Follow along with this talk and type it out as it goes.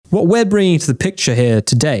What we're bringing to the picture here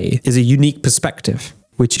today is a unique perspective,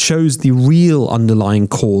 which shows the real underlying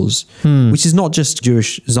cause, which is not just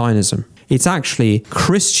Jewish Zionism. It's actually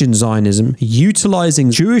Christian Zionism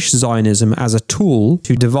utilizing Jewish Zionism as a tool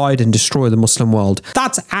to divide and destroy the Muslim world.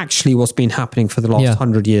 That's actually what's been happening for the last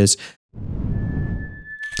 100 years.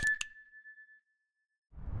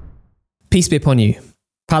 Peace be upon you.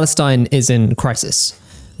 Palestine is in crisis.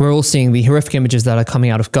 We're all seeing the horrific images that are coming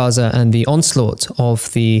out of Gaza and the onslaught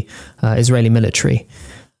of the Israeli military.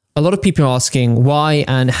 A lot of people are asking why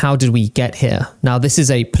and how did we get here? Now, this is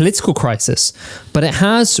a political crisis, but it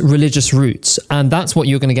has religious roots, and that's what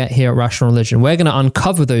you're going to get here at Rational Religion. We're going to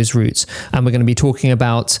uncover those roots, and we're going to be talking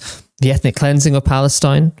about the ethnic cleansing of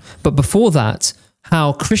Palestine. But before that,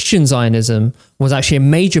 how Christian Zionism was actually a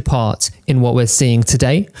major part in what we're seeing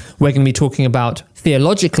today. We're going to be talking about,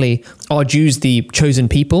 theologically, are Jews the chosen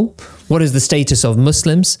people? What is the status of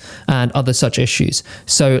Muslims and other such issues?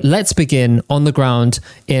 So let's begin on the ground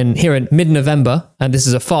here in mid-November, and this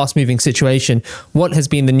is a fast-moving situation. What has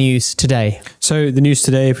been the news today? So the news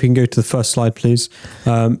today, if we can go to the first slide, please.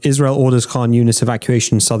 Israel orders Khan Yunis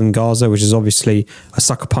evacuation in southern Gaza, which is obviously a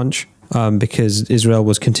sucker punch. Because Israel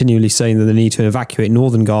was continually saying that they need to evacuate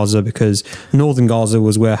northern Gaza because northern Gaza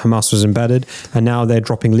was where Hamas was embedded, and now they're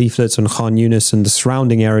dropping leaflets on Khan Yunis and the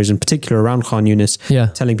surrounding areas, in particular around Khan Yunis,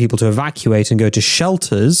 telling people to evacuate and go to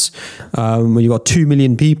shelters. When you've got 2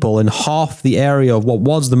 million people in half the area of what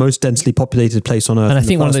was the most densely populated place on earth. And I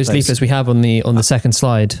think one of those leaflets we have on the second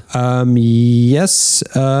slide. Yes,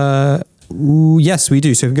 yes, we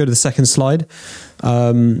do. So if we go to the second slide.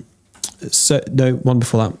 So no, one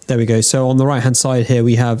before that. There we go. So on the right hand side here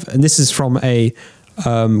we have, and this is from a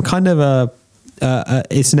kind of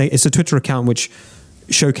it's a Twitter account which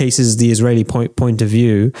showcases the Israeli point of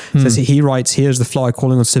view. Says he writes, "Here's the flyer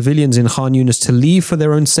calling on civilians in Khan Yunis to leave for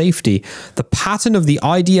their own safety. The pattern of the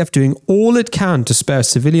IDF doing all it can to spare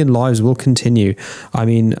civilian lives will continue." I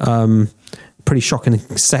mean, pretty shocking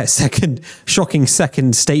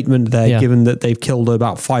second statement there, given that they've killed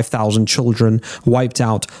about 5,000 children, wiped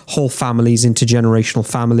out whole families, intergenerational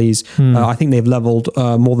families. I think they've leveled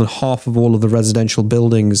more than half of all of the residential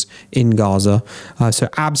buildings in Gaza. So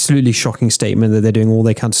absolutely shocking statement that they're doing all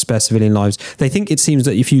they can to spare civilian lives. They think, it seems,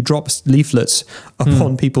 that if you drop leaflets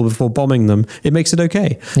upon people before bombing them, it makes it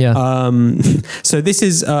okay. So this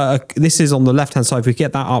is on the left hand side. If we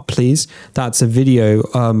get that up, please. That's a video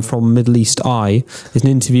from Middle East Eye. It's an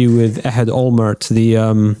interview with Ehud Olmert,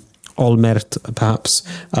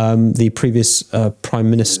 the previous prime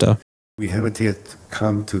minister. We haven't yet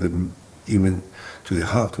come even to the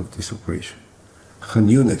heart of this operation. Khan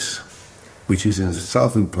Yunis, which is in the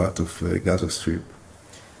southern part of Gaza Strip,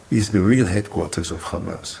 is the real headquarters of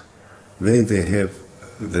Hamas. They have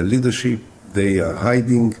the leadership, they are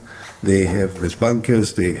hiding, they have the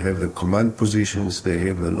bunkers, they have the command positions, they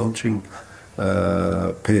have the launching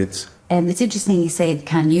pads. It's interesting you say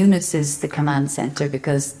Khan Yunis is the command center,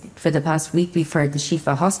 because for the past week we've heard the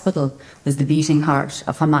Shifa hospital was the beating heart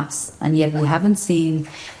of Hamas, and yet we haven't seen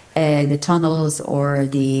the tunnels or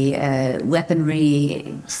the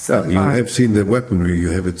weaponry. You have seen the weaponry, you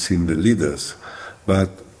haven't seen the leaders. But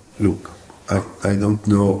look, I don't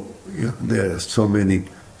know, there are so many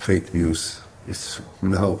fake news. It's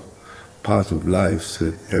now part of life,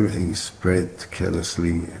 so everything is spread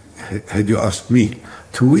carelessly. Had you asked me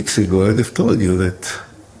 2 weeks ago, I'd have told you that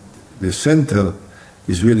the center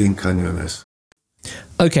is really in Khan Yunis.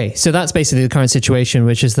 Okay, so that's basically the current situation,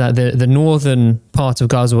 which is that the northern part of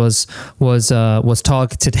Gaza was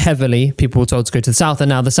targeted heavily. People were told to go to the south, and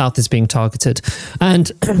now the south is being targeted.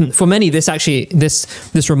 And for many,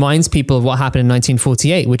 this reminds people of what happened in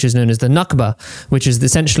 1948, which is known as the Nakba, which is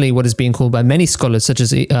essentially what is being called by many scholars, such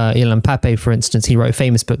as Ilan Pappé, for instance. He wrote a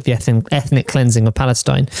famous book, The Ethnic Cleansing of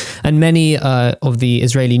Palestine. And many of the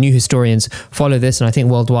Israeli new historians follow this, and I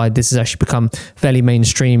think worldwide this has actually become fairly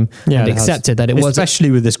mainstream and accepted that it was,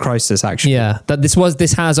 especially with this crisis, actually. That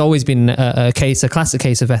this has always been a classic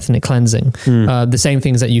case of ethnic cleansing. The same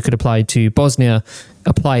things that you could apply to Bosnia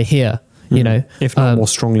apply here. If not more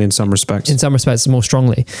strongly in some respects. In some respects, more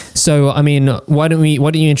strongly. So, I mean, why don't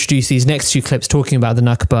you introduce these next two clips talking about the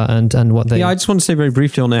Nakba and what they... Yeah, I just want to say very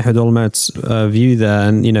briefly on Ehud Olmert's view there,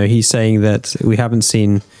 and he's saying that we haven't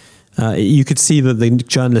seen... you could see that the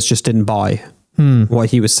journalist just didn't buy what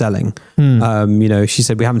he was selling. She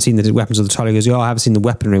said, we haven't seen the weapons of the Charlie. He goes, I haven't seen the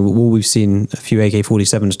weaponry. Well, we've seen a few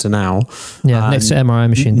AK-47s to now. Next to an MRI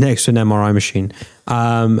machine. Next to an MRI machine.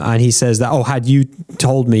 And he says that, had you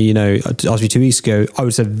told me, asked me 2 weeks ago, I would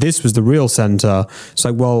have said this was the real center. It's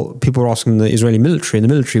like, well, people were asking the Israeli military, and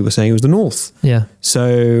the military were saying it was the north. Yeah.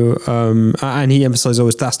 So, and he emphasized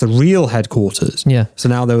always that's the real headquarters. Yeah. So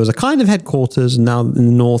now there was a kind of headquarters now in the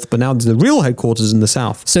north, but now there's the real headquarters in the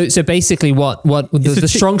south. So basically what the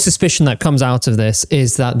strong suspicion that comes out of this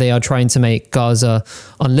is that they are trying to make Gaza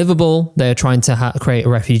unlivable. They are trying to create a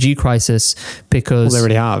refugee crisis because... Well, they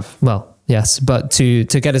already have. Well, yes, but to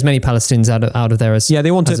get as many Palestinians out of there as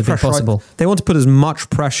they want as possible. They want to put as much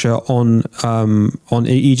pressure on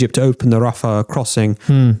Egypt to open the Rafah crossing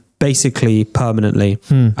basically permanently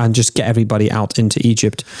and just get everybody out into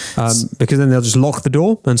Egypt because then they'll just lock the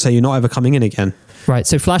door and say you're not ever coming in again. Right,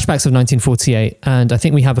 so flashbacks of 1948, and I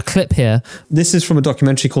think we have a clip here. This is from a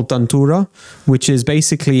documentary called Tantura, which is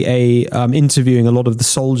basically interviewing a lot of the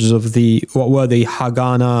soldiers of what were the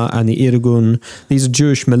Haganah and the Irgun. These are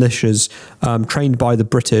Jewish militias trained by the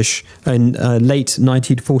British in late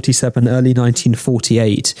 1947, early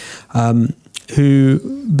 1948, who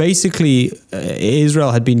basically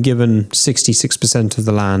Israel had been given 66% of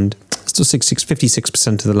the land. Still 56%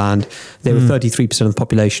 of the land. They were 33% of the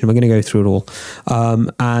population. We're going to go through it all.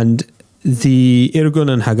 And the Irgun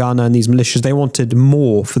and Haganah and these militias, they wanted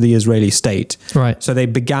more for the Israeli state. Right. So they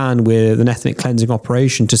began with an ethnic cleansing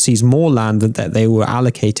operation to seize more land that they were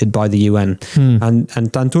allocated by the UN. And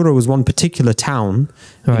Tantura was one particular town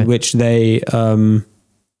in which they,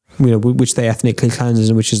 which they ethnically cleansed,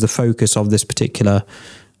 and which is the focus of this particular.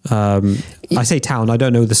 I say town. I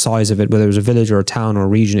don't know the size of it, whether it was a village or a town or a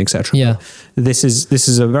region, etc. Yeah, this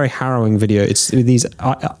is a very harrowing video. It's these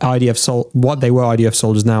what they were IDF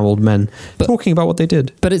soldiers, now old men, talking about what they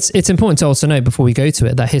did. But it's important to also know before we go to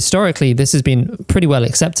it that historically this has been pretty well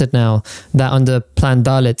accepted now that under Plan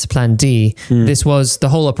Dalit, Plan D, the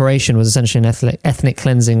whole operation was essentially an ethnic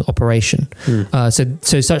cleansing operation.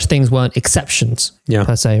 So such things weren't exceptions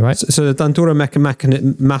per se, right? So the Tantura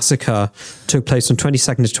massacre took place on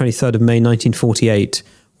 22nd to 23rd of May 1948,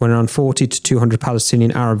 when around 40 to 200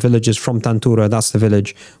 Palestinian Arab villagers from Tantura, that's the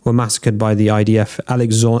village, were massacred by the IDF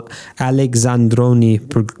Alexandroni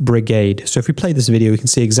Brigade. So if we play this video, we can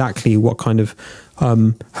see exactly what kind of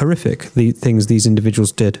horrific things these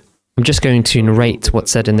individuals did. I'm just going to narrate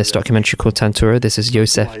what's said in this documentary called Tantura. This is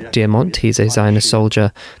Yosef Diamant. He's a Zionist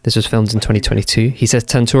soldier. This was filmed in 2022. He says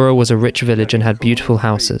Tantura was a rich village and had beautiful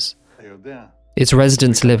houses. Its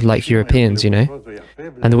residents lived like Europeans,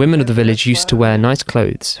 and the women of the village used to wear nice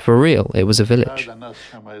clothes. For real, it was a village.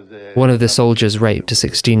 One of the soldiers raped a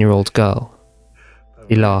 16-year-old girl.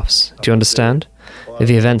 He laughs. Do you understand?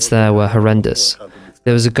 The events there were horrendous.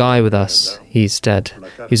 There was a guy with us. He's dead.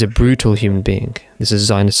 He's a brutal human being. This is a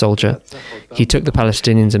Zionist soldier. He took the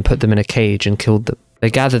Palestinians and put them in a cage and killed them. They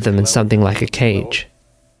gathered them in something like a cage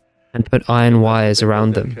and put iron wires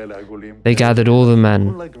around them. They gathered all the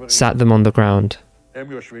men, sat them on the ground,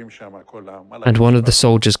 and one of the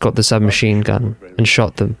soldiers got the submachine gun and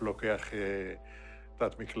shot them.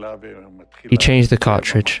 He changed the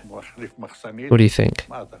cartridge. What do you think?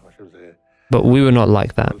 But we were not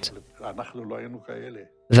like that.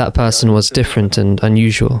 That person was different and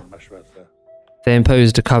unusual. They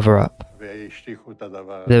imposed a cover-up.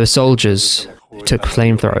 There were soldiers who took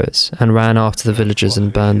flamethrowers and ran after the villagers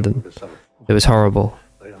and burned them. It was horrible.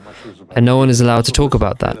 And no one is allowed to talk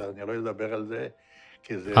about that.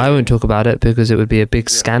 I won't talk about it because it would be a big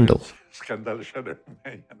scandal.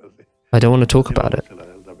 I don't want to talk about it.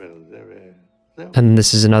 And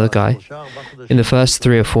this is another guy. In the first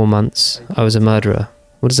 3 or 4 months, I was a murderer.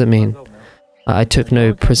 What does it mean? I took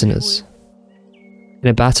no prisoners. In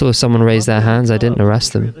a battle, if someone raised their hands, I didn't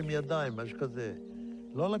arrest them.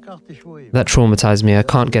 That traumatized me. I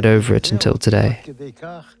can't get over it until today.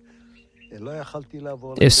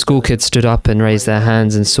 If school kids stood up and raised their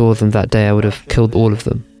hands and saw them that day, I would have killed all of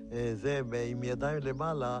them.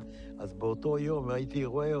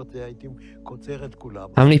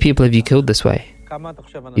 How many people have you killed this way?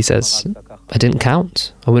 He says, I didn't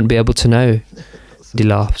count. I wouldn't be able to know. And he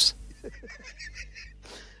laughs.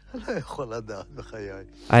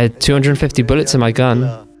 I had 250 bullets in my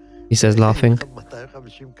gun, he says, laughing.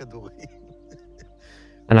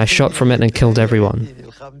 And I shot from it and killed everyone.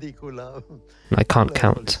 And I can't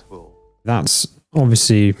count. That's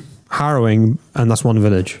obviously harrowing, and that's one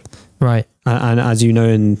village. Right. And as you know,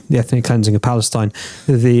 in the ethnic cleansing of Palestine,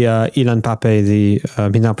 the Ilan Pape,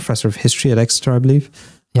 he's now professor of history at Exeter, I believe.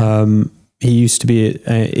 Yeah. He used to be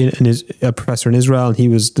a professor in Israel, and he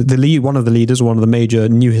was one of the leaders, one of the major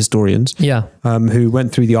new historians. Yeah. Who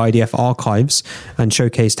went through the IDF archives and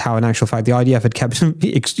showcased how, in actual fact, the IDF had kept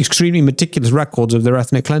extremely meticulous records of their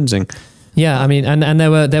ethnic cleansing. Yeah, I mean, and there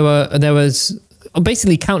was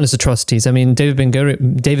basically countless atrocities. I mean, David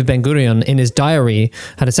Ben-Gurion in his diary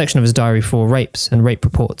had a section of his diary for rapes and rape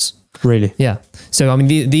reports. Really? Yeah. So, I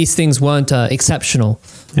mean, these things weren't exceptional.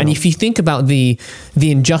 And if you think about the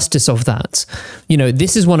injustice of that,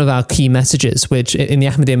 this is one of our key messages, which in the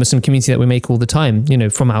Ahmadiyya Muslim community that we make all the time,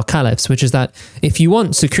 from our caliphs, which is that if you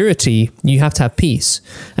want security, you have to have peace.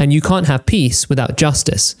 And you can't have peace without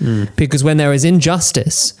justice. Because when there is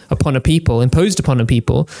injustice imposed upon a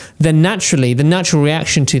people, then naturally, the natural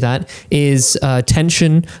reaction to that is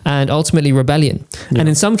tension and ultimately rebellion. Yeah. And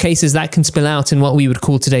in some cases, that can spill out in what we would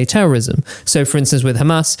call today terrorism. So, for instance, with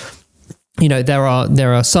Hamas,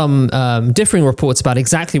 there are some differing reports about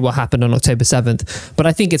exactly what happened on October 7th, but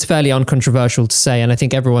I think it's fairly uncontroversial to say, and I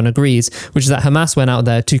think everyone agrees, which is that Hamas went out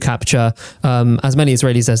there to capture as many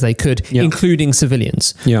Israelis as they could, including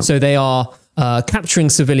civilians. Yeah. So they are capturing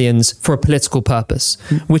civilians for a political purpose,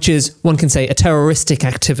 which is, one can say, a terroristic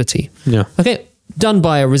activity. Yeah. Okay. Done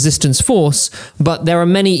by a resistance force, but there are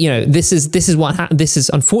many. This is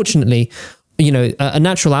unfortunately, a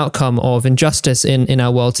natural outcome of injustice in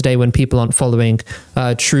our world today when people aren't following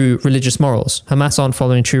true religious morals. Hamas aren't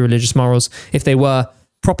following true religious morals. If they were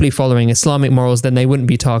properly following Islamic morals, then they wouldn't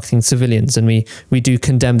be targeting civilians, and we do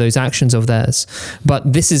condemn those actions of theirs.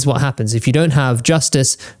 But this is what happens. If you don't have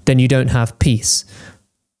justice, then you don't have peace.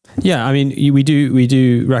 Yeah, I mean, we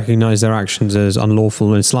do recognize their actions as unlawful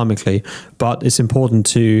Islamically, but it's important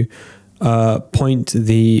to point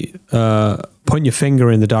your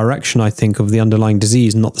finger in the direction, I think, of the underlying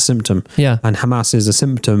disease, not the symptom. Yeah. And Hamas is a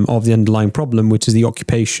symptom of the underlying problem, which is the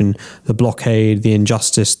occupation, the blockade, the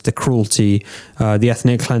injustice, the cruelty, the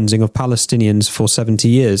ethnic cleansing of Palestinians for 70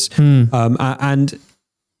 years. And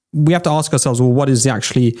we have to ask ourselves, well, what is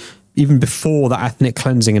actually even before that ethnic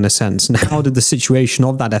cleansing, in a sense, and how did the situation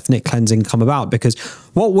of that ethnic cleansing come about? Because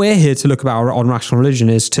what we're here to look about on rational religion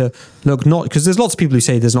is to look not, because there's lots of people who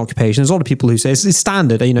say there's an occupation, there's a lot of people who say it's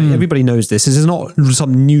standard, everybody knows this. This is not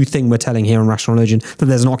some new thing we're telling here on rational religion, that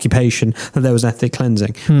there's an occupation, that there was an ethnic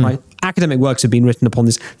cleansing, right? Academic works have been written upon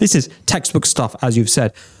this. This is textbook stuff, as you've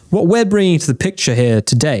said. What we're bringing to the picture here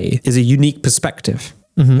today is a unique perspective.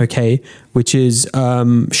 Okay, which is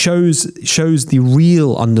shows the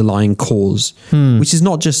real underlying cause, which is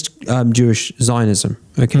not just Jewish Zionism.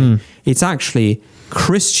 Okay, it's actually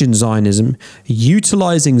Christian Zionism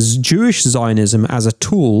utilizing Jewish Zionism as a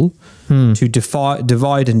tool to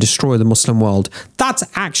divide and destroy the Muslim world. That's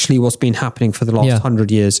actually what's been happening for the last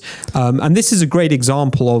 100 years, and this is a great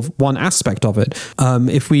example of one aspect of it.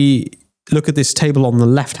 If we look at this table on the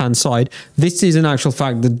left-hand side, this is in actual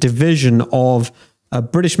fact the division of a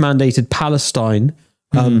British-mandated Palestine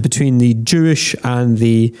between the Jewish and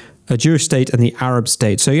the Jewish state and the Arab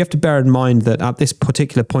state. So you have to bear in mind that at this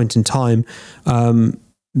particular point in time,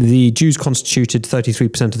 the Jews constituted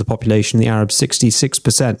 33% of the population, the Arabs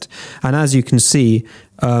 66%. And as you can see,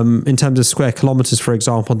 in terms of square kilometers, for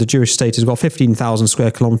example, the Jewish state has got 15,000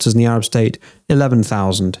 square kilometers and the Arab state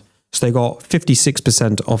 11,000. So they got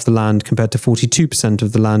 56% of the land compared to 42%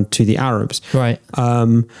 of the land to the Arabs. Right.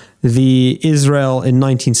 The Israel in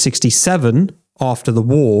 1967, after the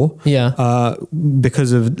war,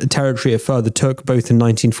 because of the territory it further took, both in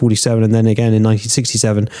 1947 and then again in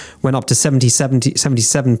 1967, went up to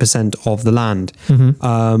 77% of the land.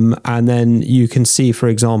 And then you can see, for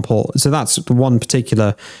example, so that's one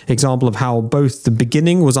particular example of how both the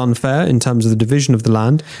beginning was unfair in terms of the division of the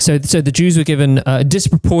land. So the Jews were given a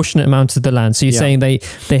disproportionate amount of the land. So you're saying they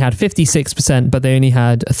had 56%, but they only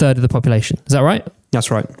had a third of the population. Is that right? That's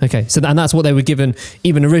right. Okay, so and that's what they were given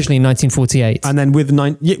even originally in 1948. And then with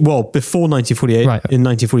before 1948, right, in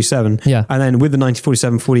 1947. Yeah. And then with the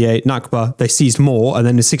 1947-48 Nakba, they seized more. And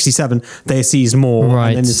then in 67, they seized more. Right.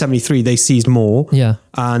 And then in 73, they seized more. Yeah.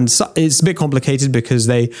 And so it's a bit complicated because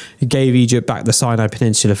they gave Egypt back the Sinai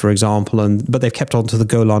Peninsula, for example, but they've kept on to the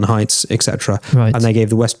Golan Heights, etc. Right. And they gave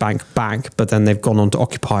the West Bank back, but then they've gone on to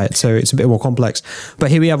occupy it. So it's a bit more complex.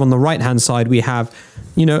 But here we have on the right-hand side, we have,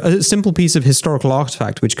 a simple piece of historical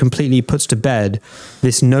artifact which completely puts to bed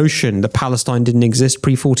this notion that Palestine didn't exist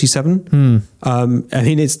pre-47. I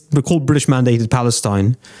mean, it's called British mandated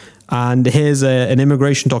Palestine. And here's an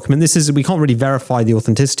immigration document. We can't really verify the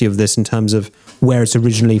authenticity of this in terms of where it's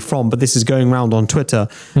originally from, but this is going around on Twitter.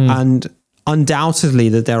 And undoubtedly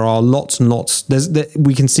that there are lots and lots.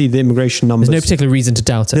 We can see the immigration numbers. There's no particular reason to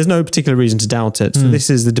doubt it. There's no particular reason to doubt it. So this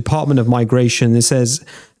is the Department of Migration. It says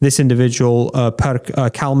This individual,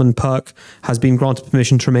 Kalman Perk, has been granted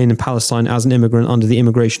permission to remain in Palestine as an immigrant under the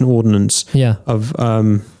immigration ordinance of,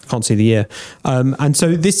 can't see the year. And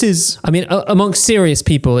so this is... I mean, amongst serious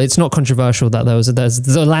people, it's not controversial that there's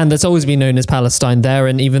a land that's always been known as Palestine there,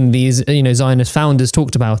 and even these, Zionist founders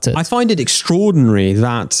talked about it. I find it extraordinary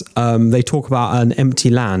that they talk about an empty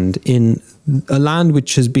land in a land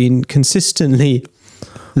which has been consistently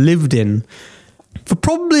lived in for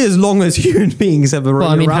probably as long as human beings have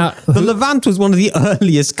around. The Levant was one of the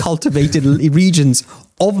earliest cultivated regions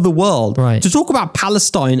of the world. Right. To talk about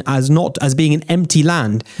Palestine as being an empty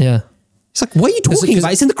land. Yeah. It's like, what are you talking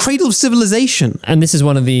about? It's in the cradle of civilization. And this is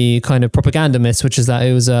one of the kind of propaganda myths, which is that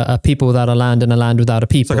it was a people without a land and a land without a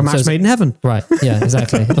people. It's like a match made in heaven. Right. Yeah,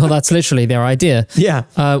 exactly. Well, that's literally their idea.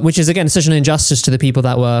 Yeah. Which is, again, such an injustice to the people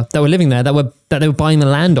that were living there, that they were buying the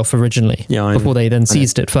land off originally. Yeah, before they then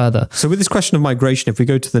seized it further. So with this question of migration, if we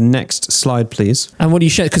go to the next slide, please. And what do you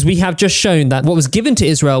show? Because we have just shown that what was given to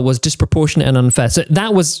Israel was disproportionate and unfair. So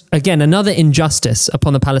that was, again, another injustice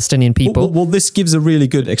upon the Palestinian people. Well, this gives a really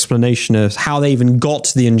good explanation of how they even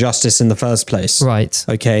got the injustice in the first place. Right.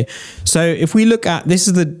 Okay. So if we look at this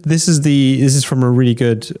is from a really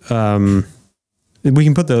good we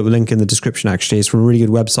can put the link in the description. Actually, it's from a really good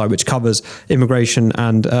website which covers immigration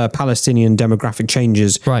and Palestinian demographic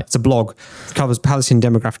changes. Right. It's a blog. It covers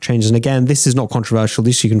Palestinian demographic changes, and again, this is not controversial.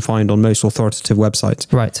 This you can find on most authoritative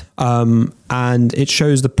websites. Right. And it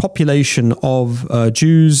shows the population of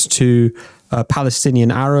Jews to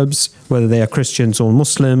Palestinian Arabs, whether they are Christians or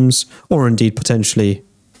Muslims, or indeed potentially,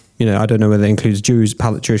 I don't know whether it includes Jewish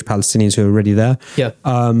Palestinians who are already there. Yeah.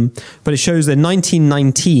 But it shows that in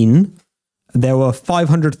 1919, there were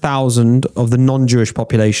 500,000 of the non-Jewish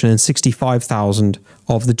population and 65,000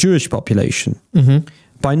 of the Jewish population. Mm-hmm.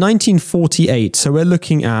 By 1948, so we're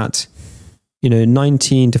looking at,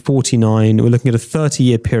 19 to 49, we're looking at a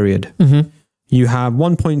 30-year period. Mm-hmm. You have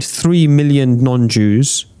 1.3 million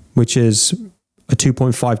non-Jews, which is a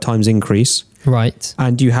 2.5 times increase. Right.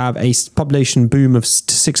 And you have a population boom of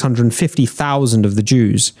 650,000 of the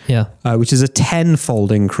Jews, which is a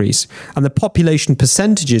tenfold increase. And the population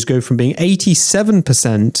percentages go from being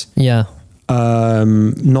 87%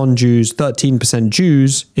 non-Jews, 13%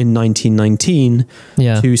 Jews in 1919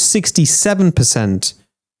 to 67%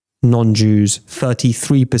 non-Jews,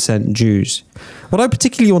 33% Jews. What I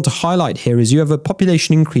particularly want to highlight here is you have a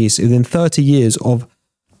population increase within 30 years of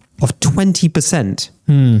 20%.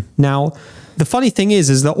 Now, the funny thing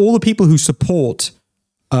is that all the people who support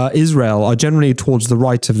Israel are generally towards the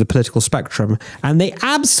right of the political spectrum, and they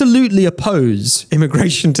absolutely oppose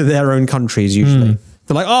immigration to their own countries usually.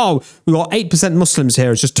 They're like, oh, we've got 8% Muslims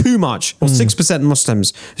here, it's just too much, or 6%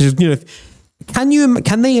 Muslims. It's just,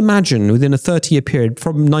 can they imagine within a 30-year period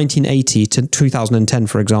from 1980 to 2010,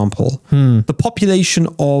 for example, the population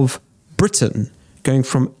of Britain going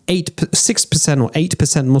from 6% or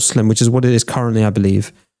 8% Muslim, which is what it is currently, I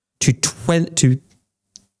believe, to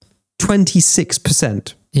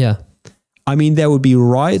 26%. Yeah. I mean, there would be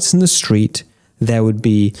riots in the street. There would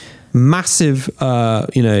be massive, there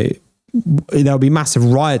would be massive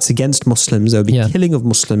riots against Muslims. There would be killing of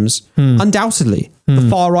Muslims. Undoubtedly, the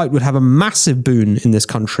far right would have a massive boon in this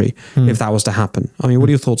country if that was to happen. I mean, what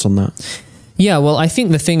are your thoughts on that? Yeah, well, I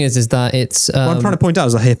think the thing is that it's... what I'm trying to point out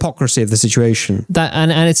is the hypocrisy of the situation. That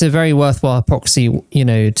and it's a very worthwhile hypocrisy,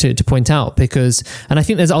 to point out, because... And I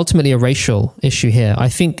think there's ultimately a racial issue here. I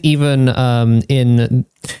think even in,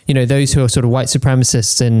 those who are sort of white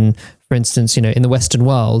supremacists in... For instance, in the Western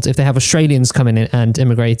world, if they have Australians coming in and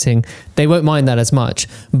immigrating, they won't mind that as much.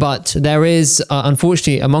 But there is,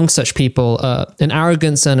 unfortunately, among such people, an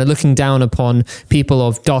arrogance and a looking down upon people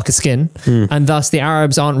of darker skin. And thus the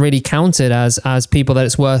Arabs aren't really counted as people that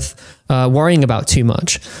it's worth worrying about too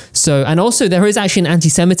much. So, and also there is actually an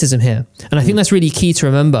anti-Semitism here. And I think that's really key to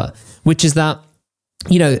remember, which is that,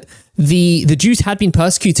 the Jews had been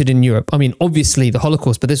persecuted in Europe. I mean, obviously the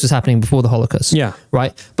Holocaust, but this was happening before the Holocaust. Yeah.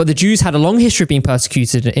 Right. But the Jews had a long history of being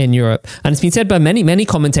persecuted in Europe. And it's been said by many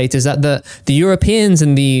commentators that the Europeans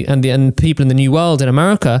and the people in the New World in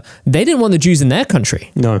America, they didn't want the Jews in their country.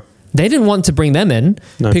 No. They didn't want to bring them in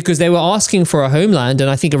because they were asking for a homeland. And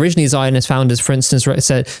I think originally Zionist founders, for instance,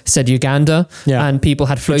 said Uganda, and people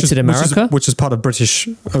had floated America. Which is part of British,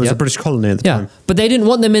 it was a British colony at the time. But they didn't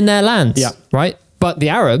want them in their lands. Yeah. Right. But the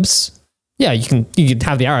Arabs, you could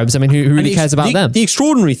have the Arabs. I mean, who really cares about them? The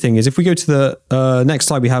extraordinary thing is, if we go to the next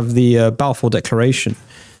slide, we have the Balfour Declaration.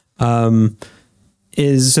 So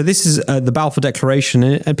this is the Balfour Declaration,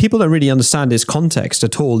 and people don't really understand its context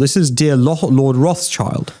at all. This is Dear Lord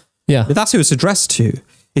Rothschild. Yeah. That's who it's addressed to.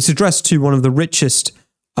 It's addressed to one of the richest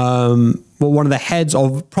one of the heads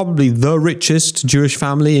of probably the richest Jewish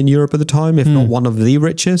family in Europe at the time, if not one of the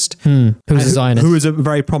richest. Who was a Zionist. Who was a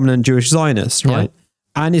very prominent Jewish Zionist, right?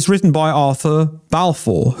 Yeah. And it's written by Arthur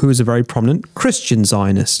Balfour, who is a very prominent Christian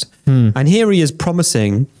Zionist. And here he is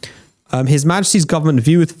promising His Majesty's government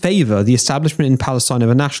view with favour the establishment in Palestine of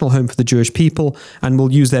a national home for the Jewish people and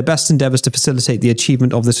will use their best endeavours to facilitate the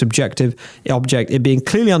achievement of this object, it being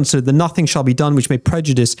clearly understood that nothing shall be done which may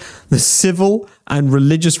prejudice the civil and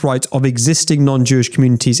religious rights of existing non-Jewish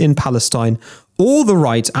communities in Palestine or the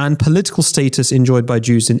rights and political status enjoyed by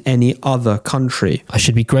Jews in any other country. I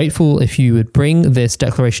should be grateful if you would bring this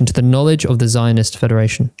declaration to the knowledge of the Zionist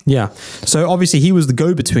Federation. Yeah. So obviously he was the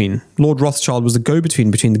go-between. Lord Rothschild was the go-between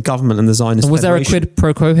between the government and the Zionist Was Federation. there a quid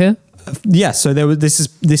pro quo here? Yes. So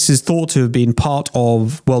this is thought to have been part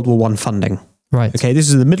of World War I funding. Right. Okay. This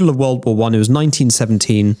is in the middle of World War I. It was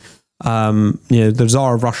 1917. The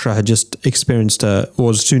Tsar of Russia had just experienced,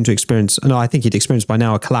 was soon to experience, no, I think he'd experienced by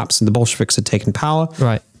now a collapse and the Bolsheviks had taken power.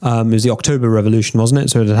 Right. It was the October Revolution, wasn't it?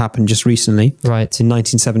 So it had happened just recently. Right. In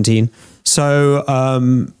 1917. So,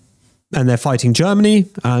 and they're fighting Germany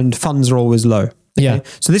and funds are always low. Okay? Yeah.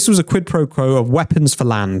 So this was a quid pro quo of weapons for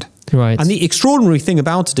land. Right. And the extraordinary thing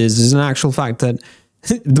about it is in actual fact that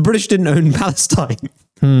the British didn't own Palestine.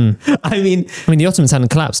 I mean, the Ottomans hadn't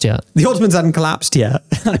collapsed yet. The Ottomans hadn't collapsed yet.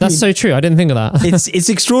 That's so true. I didn't think of that. It's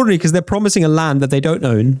extraordinary because they're promising a land that they don't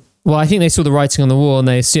own. Well, I think they saw the writing on the wall and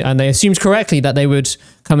they assumed correctly that they would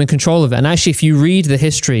come in control of it. And actually, if you read the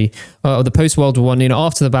history of the post-World War I,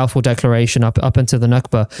 after the Balfour Declaration up until the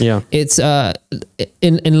Nakba, it's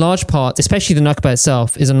in large part, especially the Nakba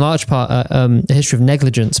itself, is in large part a history of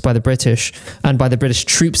negligence by the British and by the British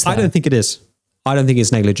troops there. I don't think it is. I don't think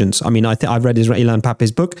it's negligence. I mean, I've read Ilan Pape's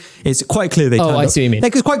book. It's quite clear they turned I see what you mean.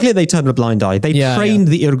 It's quite clear they turned a blind eye. They trained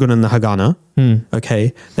the Irgun and the Haganah.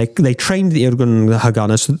 Okay. They trained the Irgun and the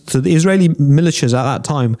Haganah. So the Israeli militias at that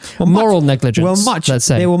time were moral negligence. Let's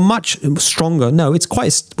say they were much stronger. No, it's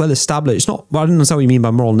quite well established. It's not. I don't understand what you mean by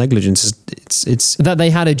moral negligence. It's that they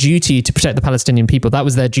had a duty to protect the Palestinian people. That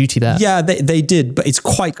was their duty there. Yeah, they did, but it's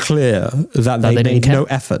quite clear that they made no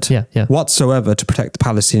effort whatsoever to protect the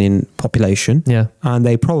Palestinian population. Yeah. And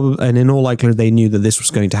they probably, and in all likelihood, they knew that this was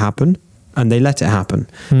going to happen, and they let it happen.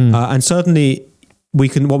 And certainly,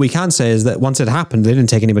 what we can say is that once it happened, they didn't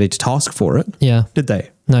take anybody to task for it. Yeah. Did they?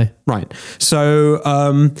 No. Right. So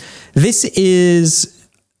this is.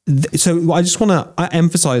 So I just want to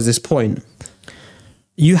emphasize this point.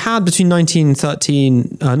 You had between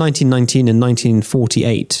 1919 and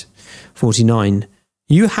 1948, 49.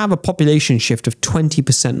 You have a population shift of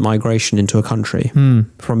 20% migration into a country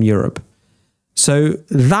from Europe. So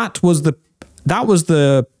that was what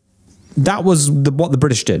the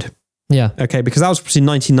British did. Yeah. Okay, because that was between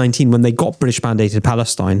 1919 when they got British mandated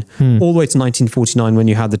Palestine, all the way to 1949 when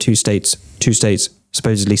you had the two states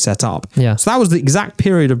supposedly set up. Yeah. So that was the exact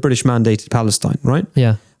period of British mandated Palestine, right?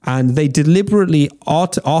 Yeah. And they deliberately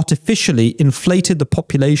artificially inflated the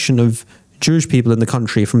population of Jewish people in the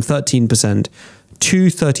country from 13% to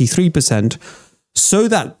 33% so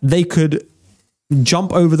that they could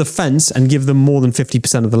jump over the fence and give them more than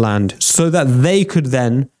 50% of the land so that they could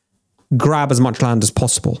then grab as much land as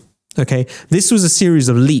possible. Okay. This was a series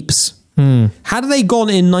of leaps. Had they gone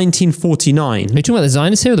in 1949... Are you talking about the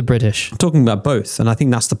Zionists here or the British? I'm talking about both. And I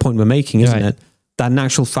think that's the point we're making, isn't it? That in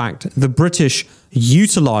actual fact, the British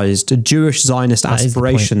utilized Jewish Zionist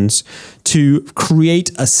aspirations to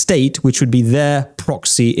create a state which would be their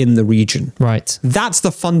proxy in the region. Right. That's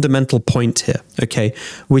the fundamental point here, okay?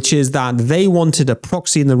 Which is that they wanted a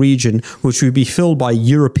proxy in the region which would be filled by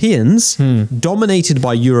Europeans, dominated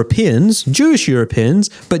by Europeans, Jewish Europeans,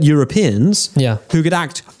 but Europeans who could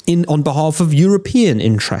act on behalf of European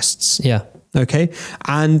interests. Yeah. Okay?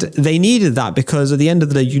 And they needed that because at the end of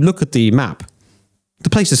the day, you look at the map, the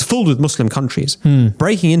place is filled with Muslim countries.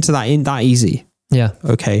 Breaking into that ain't that easy. Yeah.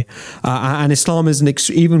 Okay. And Islam is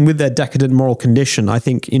even with their decadent moral condition, I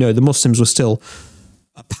think, the Muslims were still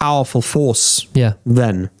a powerful force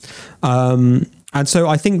then. And so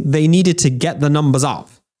I think they needed to get the numbers up.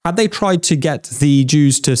 Had they tried to get the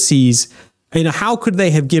Jews to seize, how could they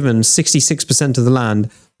have given 66% of the land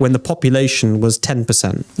when the population was 10%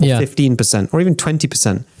 or 15% or even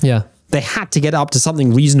 20%? Yeah. They had to get up to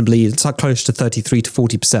something reasonably, it's like close to 33 to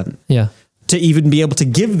 40%. Yeah. To even be able to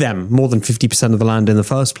give them more than 50% of the land in the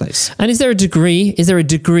first place. And is there a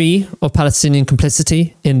degree of Palestinian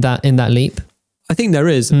complicity in that leap? I think there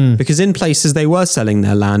is, because in places they were selling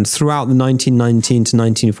their land throughout the 1919 to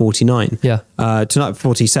 1949. To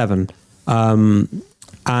 47. And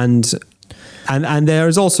there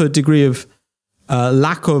is also a degree of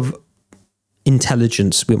lack of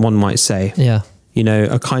intelligence, one might say. Yeah.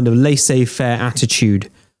 a kind of laissez-faire attitude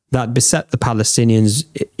that beset the Palestinians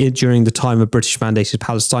during the time of British mandated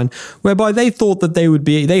Palestine, whereby they thought that they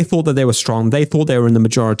were strong, they thought they were in the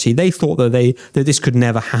majority, they thought that this could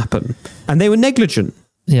never happen, and they were negligent.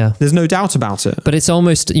 Yeah, there's no doubt about it. But it's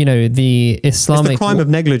almost, the Islamic... It's the crime of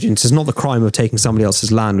negligence. It's not the crime of taking somebody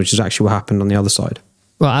else's land, which is actually what happened on the other side.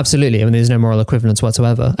 Well, absolutely. I mean, there's no moral equivalence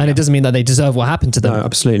whatsoever. And it doesn't mean that they deserve what happened to them. No,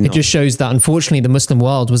 absolutely not. It just shows that, unfortunately, the Muslim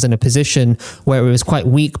world was in a position where it was quite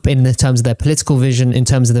weak in terms of their political vision, in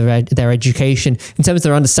terms of their education, in terms of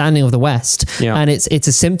their understanding of the West. Yeah. And it's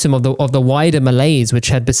a symptom of the wider malaise which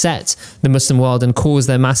had beset the Muslim world and caused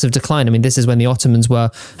their massive decline. I mean, this is when the Ottomans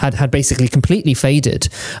had basically completely faded.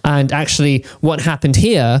 And actually, what happened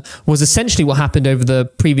here was essentially what happened over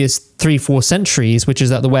the previous 3-4 centuries, which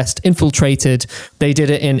is that the West infiltrated. They did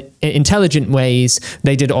it in intelligent ways.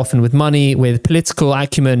 They did it often with money, with political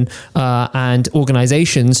acumen, and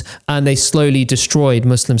organizations, and they slowly destroyed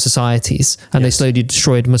Muslim societies, and they slowly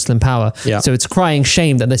destroyed Muslim power. Yeah. So it's crying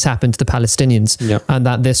shame that this happened to the Palestinians, and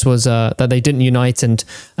that this was that they didn't unite and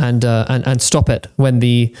stop it when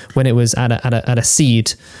it was at a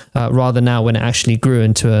seed, rather now when it actually grew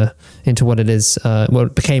into what it is, what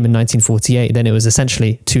it became in 1948. Then it was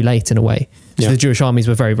essentially too late in a way. So the Jewish armies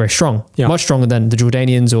were very, very strong, much stronger than the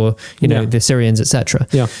Jordanians or the Syrians, etc.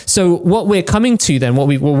 Yeah. So what we're coming to then, what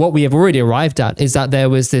we have already arrived at, is that there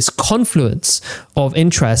was this confluence of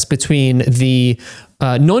interest between the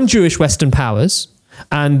non-Jewish Western powers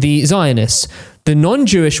and the Zionists. The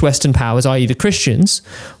non-Jewish Western powers, i.e. the Christians,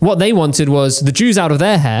 what they wanted was the Jews out of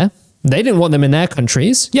their hair. They didn't want them in their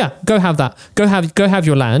countries. Yeah, go have that. Go have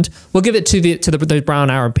your land. We'll give it to the brown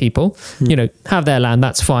Arab people. Have their land.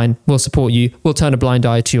 That's fine. We'll support you. We'll turn a blind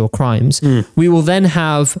eye to your crimes. We will then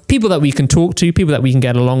have people that we can talk to, people that we can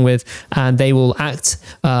get along with, and they will act.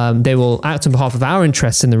 They will act on behalf of our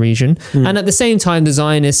interests in the region. And at the same time, the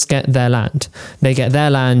Zionists get their land. They get their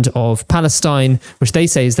land of Palestine, which they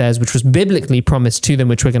say is theirs, which was biblically promised to them,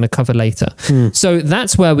 which we're going to cover later. So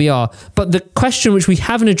that's where we are. But the question which we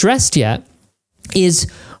haven't addressed yet is,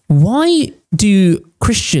 why do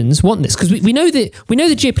Christians want this? Because we know the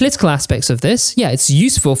geopolitical aspects of this. Yeah, it's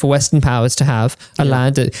useful for Western powers to have a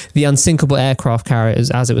land, the unsinkable aircraft carrier,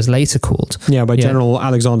 as it was later called. Yeah, by General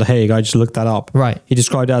Alexander Haig. I just looked that up. Right. He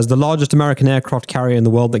described it as the largest American aircraft carrier in the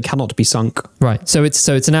world that cannot be sunk. Right. So it's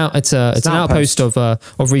an outpost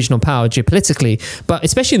of regional power geopolitically, but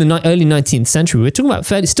especially in the early 19th century, we're talking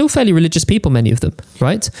about still fairly religious people, many of them,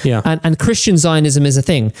 right? Yeah. And Christian Zionism is a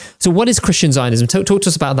thing. So what is Christian Zionism? Talk to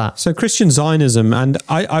us about that. So Christian Zionism, and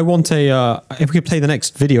I want if we could play the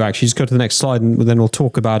next video, actually, just go to the next slide, and then we'll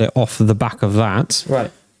talk about it off the back of that. Right.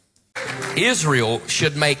 Israel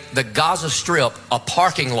should make the Gaza Strip a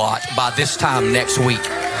parking lot by this time next week.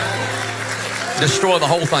 Destroy the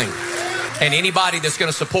whole thing. And anybody that's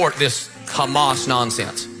going to support this Hamas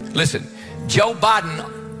nonsense. Listen, Joe Biden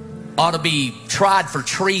ought to be tried for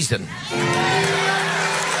treason.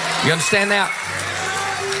 You understand that?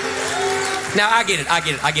 Now, I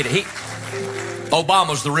get it.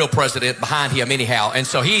 Obama's the real president behind him anyhow, and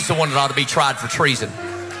so he's the one that ought to be tried for treason.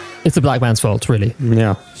 It's the black man's fault, really.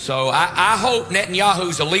 Yeah. So I hope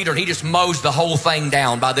Netanyahu's a leader and he just mows the whole thing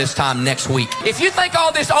down by this time next week. If you think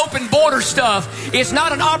all this open border stuff is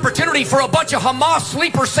not an opportunity for a bunch of Hamas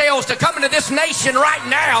sleeper cells to come into this nation right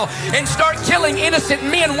now and start killing innocent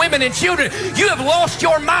men, women, and children, you have lost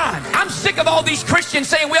your mind. I'm sick of all these Christians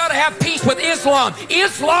saying we ought to have peace with Islam.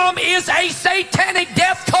 Islam is a satanic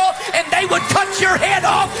death cult, and they would cut your head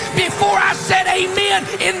off before I said amen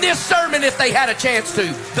in this sermon if they had a chance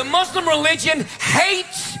to. The Muslim religion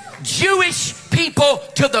hates Jewish people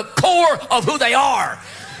to the core of who they are.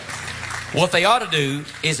 What they ought to do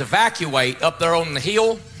is evacuate up there on the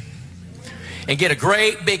hill and get a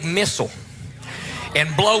great big missile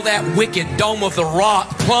and blow that wicked Dome of the Rock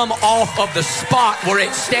plumb off of the spot where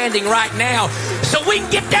it's standing right now, so we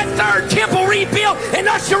can get that third temple rebuilt and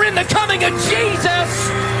usher in the coming of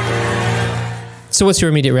Jesus. So what's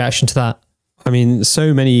your immediate reaction to that? I mean,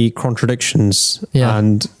 so many contradictions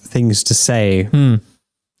and things to say.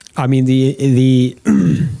 I mean,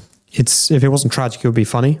 it's, if it wasn't tragic, it would be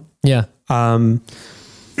funny. Yeah. I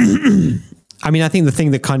mean, I think the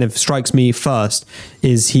thing that kind of strikes me first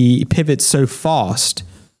is he pivots so fast.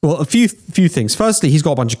 Well, a few things. Firstly, he's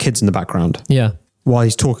got a bunch of kids in the background. Yeah. While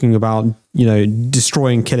he's talking about,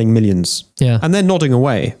 destroying, killing millions. Yeah. And they're nodding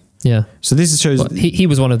away. Yeah. So this shows... Well, he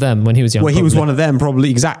was one of them when he was young. Well, he was one of them,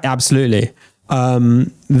 probably. Absolutely.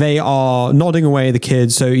 They are nodding away the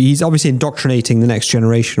kids. So he's obviously indoctrinating the next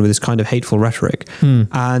generation with this kind of hateful rhetoric.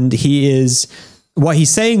 And what he's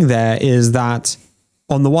saying there is that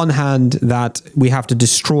on the one hand, that we have to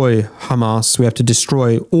destroy Hamas, we have to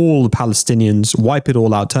destroy all the Palestinians, wipe it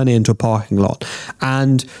all out, turn it into a parking lot.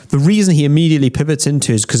 And the reason he immediately pivots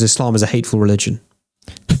into is because Islam is a hateful religion.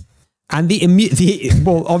 And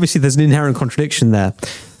well, obviously there's an inherent contradiction there.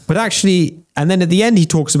 But actually, and then at the end, he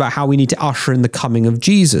talks about how we need to usher in the coming of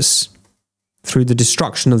Jesus through the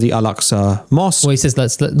destruction of the Al-Aqsa Mosque. Well, he says,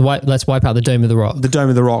 let's wipe out the Dome of the Rock. The Dome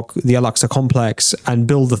of the Rock, the Al-Aqsa complex, and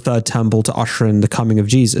build the third temple to usher in the coming of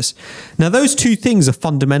Jesus. Now, those two things are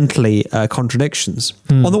fundamentally contradictions.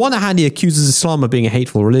 On the one hand, he accuses Islam of being a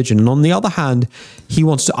hateful religion. And on the other hand, he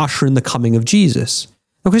wants to usher in the coming of Jesus.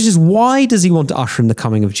 The question is, why does he want to usher in the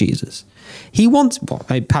coming of Jesus? He wants, well,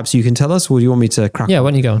 perhaps you can tell us, or do you want me to crack on? Yeah,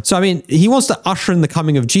 why don't you go on? So, I mean, he wants to usher in the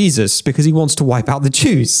coming of Jesus because he wants to wipe out the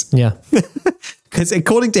Jews. Yeah. Because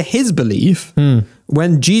according to his belief,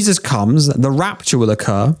 when Jesus comes, the rapture will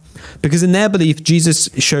occur, because in their belief, Jesus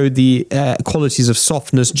showed the qualities of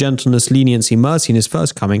softness, gentleness, leniency, mercy in his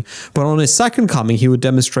first coming. But on his second coming, he would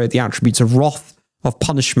demonstrate the attributes of wrath, of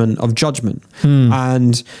punishment, of judgment.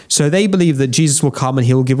 And so they believe that Jesus will come and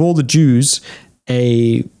he will give all the Jews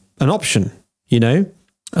an option,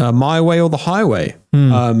 my way or the highway.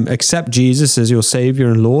 Accept Jesus as your savior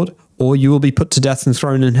and Lord, or you will be put to death and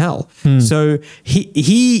thrown in hell. So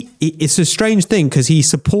it's a strange thing because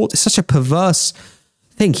it's such a perverse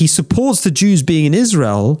thing. He supports the Jews being in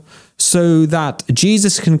Israel so that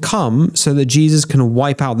Jesus can come, so that Jesus can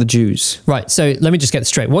wipe out the Jews. Right. So let me just get this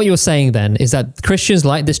straight. What you're saying then is that Christians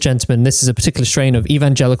like this gentleman, this is a particular strain of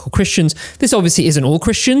evangelical Christians. This obviously isn't all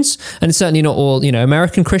Christians, and it's certainly not all,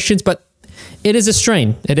 American Christians, but it is a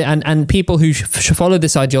strain. And people who follow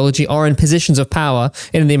this ideology are in positions of power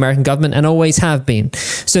in the American government and always have been.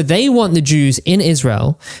 So they want the Jews in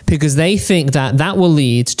Israel because they think that will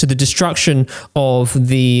lead to the destruction of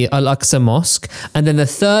the Al-Aqsa Mosque and then the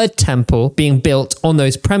third temple being built on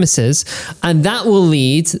those premises. And that will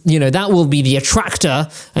lead, that will be the attractor.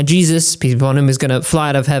 And Jesus, peace be upon him, is going to fly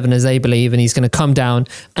out of heaven as they believe, and he's going to come down.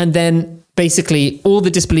 And then basically all the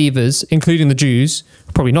disbelievers, including the Jews,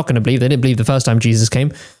 are probably not going to believe. They didn't believe the first time Jesus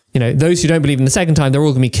came. Those who don't believe in the second time, they're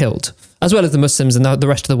all going to be killed, as well as the Muslims and the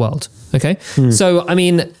rest of the world. Okay. So, I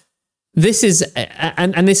mean, this is,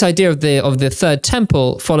 and this idea of the third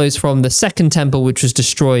temple follows from the second temple, which was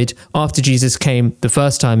destroyed after Jesus came the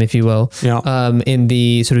first time, if you will, in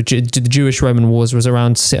the sort of the Jewish Roman wars, was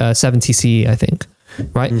around 70 CE, I think.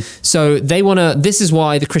 Right. So this is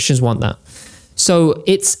why the Christians want that. So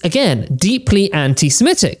it's, again, deeply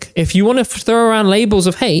anti-Semitic. If you want to throw around labels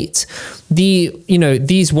of hate,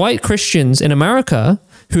 these white Christians in America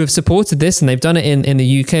who have supported this, and they've done it in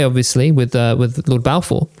the UK, obviously, with Lord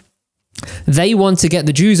Balfour, they want to get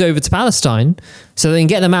the Jews over to Palestine so they can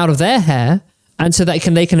get them out of their hair, and so that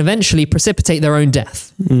they can eventually precipitate their own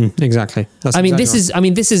death. Exactly. This is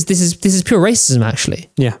pure racism, actually.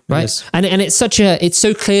 Yeah, right. And it's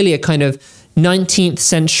so clearly a kind of 19th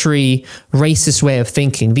century racist way of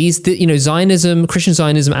thinking. Zionism, Christian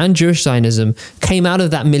Zionism and Jewish Zionism came out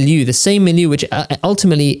of that milieu, the same milieu which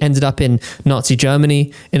ultimately ended up in Nazi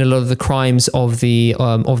Germany, in a lot of the crimes of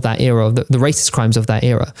that era, the racist crimes of that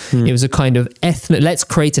era. It was a kind of let's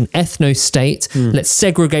create an ethno-state, let's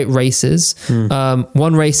segregate races,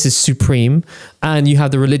 one race is supreme, and you have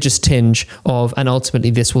the religious tinge and ultimately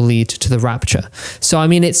this will lead to the rapture. So I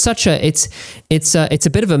mean, it's a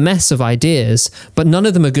bit of a mess of ideas, but none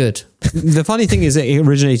of them are good. The funny thing is, it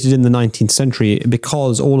originated in the 19th century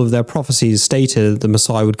because all of their prophecies stated the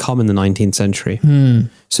Messiah would come in the 19th century.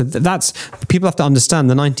 So people have to understand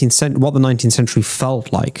what the 19th century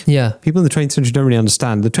felt like. Yeah. People in the 20th century don't really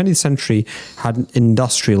understand. The 20th century had an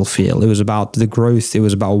industrial feel. It was about the growth. It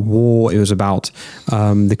was about war. It was about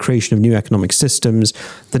the creation of new economic systems.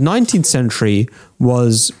 The 19th century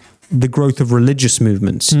was the growth of religious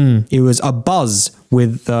movements. It was a buzz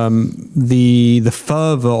with the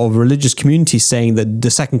fervor of religious communities saying that the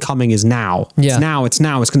second coming is now. Yeah. It's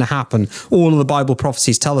now, it's going to happen. All of the Bible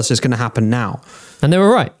prophecies tell us it's going to happen now. And they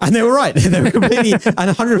were right. They were completely and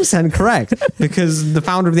 100% correct, because the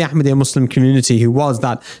founder of the Ahmadiyya Muslim community, who was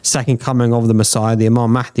that second coming of the Messiah, the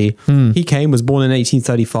Imam Mahdi, he was born in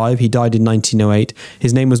 1835. He died in 1908.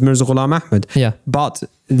 His name was Mirza Ghulam Ahmad. Yeah. But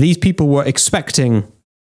these people were expecting,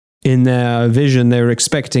 in their vision, they were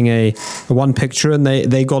expecting a one picture, and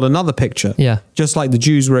they got another picture. Yeah. Just like the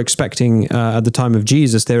Jews were expecting at the time of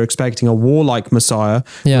Jesus, they were expecting a warlike Messiah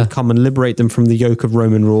who would come and liberate them from the yoke of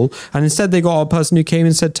Roman rule. And instead they got a person who came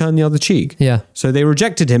and said, turn the other cheek. Yeah. So they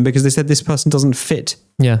rejected him because they said this person doesn't fit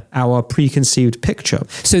our preconceived picture.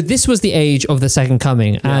 So this was the age of the second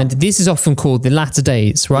coming, and this is often called the latter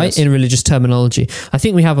days, right? Yes. In religious terminology. I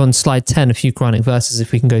think we have on slide 10 a few Quranic verses,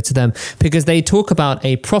 if we can go to them, because they talk about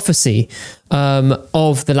a prophecy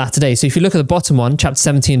of the latter days. So if you look at the bottom one, chapter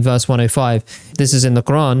 17, verse 105, this is in the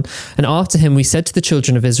Quran. And after him, we said to the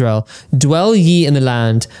children of Israel, dwell ye in the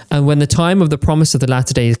land, and when the time of the promise of the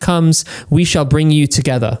latter days comes, we shall bring you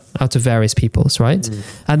together out of various peoples, right?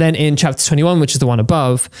 And then in chapter 21, which is the one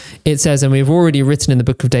above, it says, and we have already written in the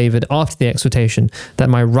book of David after the exhortation that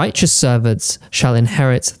my righteous servants shall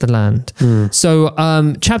inherit the land. So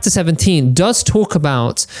chapter 17 does talk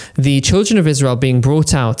about the children of Israel being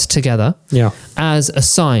brought out together as a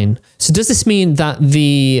sign. So does this mean that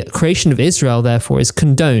the creation of Israel, therefore, is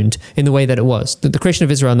condoned in the way that it was? That the creation of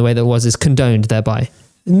Israel in the way that it was is condoned thereby?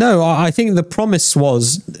 No, I think the promise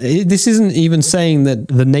was, this isn't even saying that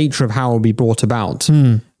the nature of how it will be brought about.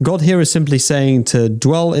 God here is simply saying to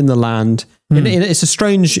dwell in the land. It's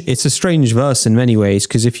a strange verse in many ways,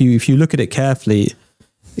 because if you look at it carefully,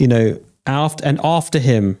 after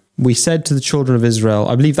him, we said to the children of Israel,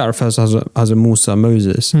 I believe that refers to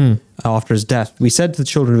Moses, after his death, we said to the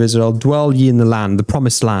children of Israel, dwell ye in the land, the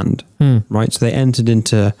promised land, right? So they entered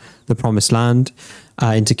into the promised land,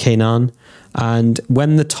 into Canaan. And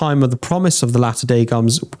when the time of the promise of the latter day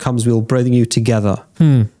comes, we'll bring you together.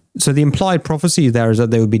 So the implied prophecy there is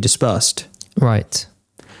that they would be dispersed. Right.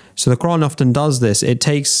 So the Quran often does this. It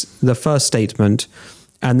takes the first statement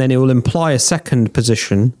and then it will imply a second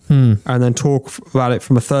position and then talk about it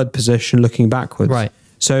from a third position looking backwards. Right.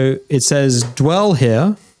 So it says, dwell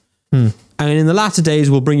here, and in the latter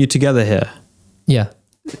days we'll bring you together here. Yeah.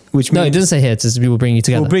 Which No, means it doesn't say here. It says we will bring you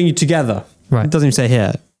together. we'll bring you together. Right. It doesn't even say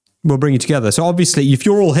here. We'll bring you together. So obviously, if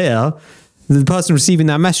you're all here, the person receiving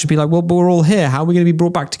that message would be like, well, but we're all here. How are we going to be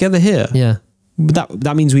brought back together here? Yeah. But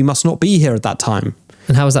that means we must not be here at that time.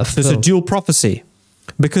 And how is that There's fulfilled? a dual prophecy.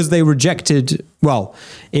 Because they rejected,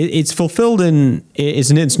 it's fulfilled it's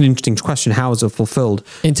an interesting question. How is it fulfilled?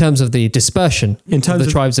 In terms of the dispersion of the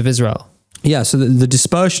tribes of Israel. Yeah, so the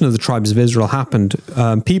dispersion of the tribes of Israel happened.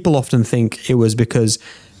 People often think it was because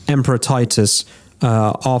Emperor Titus,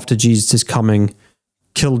 after Jesus' coming,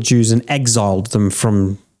 killed Jews and exiled them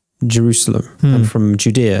from Jerusalem and from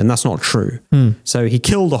Judea, and that's not true. So he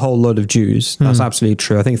killed a whole load of Jews. That's absolutely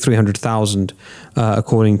true. I think 300,000,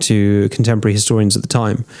 according to contemporary historians at the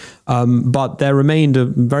time. But there remained a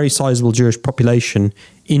very sizable Jewish population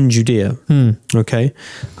in Judea. Okay,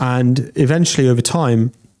 and eventually, over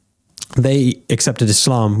time, they accepted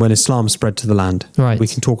Islam when Islam spread to the land. Right. We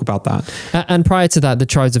can talk about that. And prior to that, the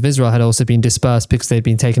tribes of Israel had also been dispersed because they'd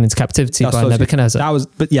been taken into captivity by Nebuchadnezzar.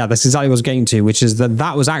 That's exactly what I was getting to, which is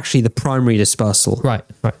that was actually the primary dispersal. Right.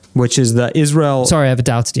 Which is that Israel... Sorry, I ever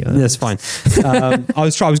doubted you. That's fine. I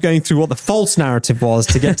was going through what the false narrative was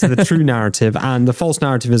to get to the true narrative, and the false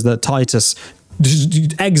narrative is that Titus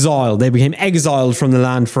exiled. They became exiled from the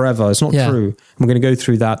land forever. It's not true. I'm going to go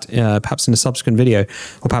through that perhaps in a subsequent video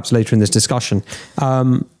or perhaps later in this discussion.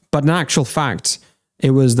 But in actual fact,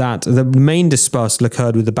 it was that the main dispersal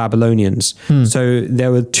occurred with the Babylonians. So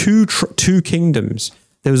there were two kingdoms.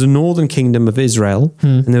 There was a northern kingdom of Israel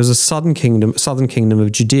and there was a southern kingdom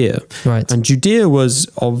of Judea. Right. And Judea was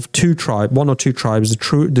of one or two tribes,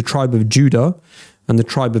 the tribe of Judah and the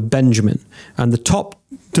tribe of Benjamin. And the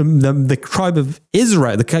tribe of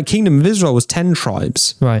Israel, the kingdom of Israel was 10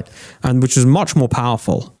 tribes. Right. And which was much more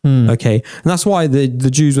powerful. Okay. And that's why the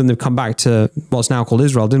Jews, when they've come back to what's now called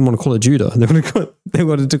Israel, didn't want to call it Judah. They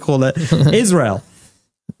wanted to call it Israel.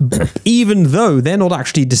 Even though they're not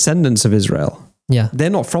actually descendants of Israel. Yeah. They're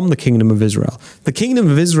not from the kingdom of Israel. The kingdom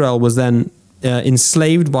of Israel was then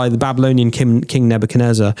enslaved by the Babylonian king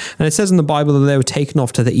Nebuchadnezzar. And it says in the Bible that they were taken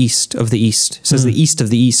off to the east of the east. It says the east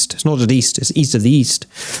of the east. It's not just east, it's east of the east.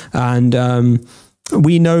 And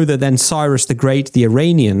we know that then Cyrus the Great, the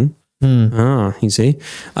Iranian, you see,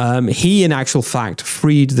 he in actual fact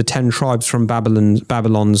freed the 10 tribes from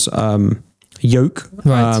Babylon's yoke,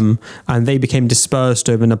 right. And they became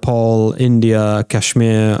dispersed over Nepal, India,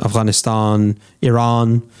 Kashmir, Afghanistan,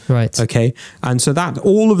 Iran. Right. Okay, and so that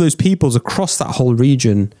all of those peoples across that whole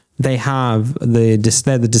region, they're the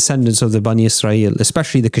descendants of the Bani Israel,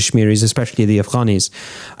 especially the Kashmiris, especially the Afghanis,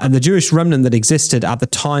 and the Jewish remnant that existed at the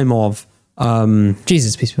time of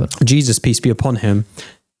Jesus, peace be upon him.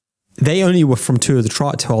 They only were from 2 of the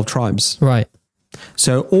 12 tribes. Right.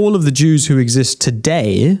 So all of the Jews who exist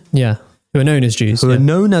today, who are known as Jews, are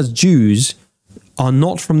known as Jews, are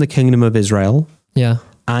not from the kingdom of Israel. Yeah.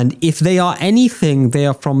 And if they are anything, they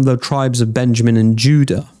are from the tribes of Benjamin and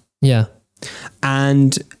Judah. Yeah.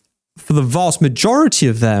 And for the vast majority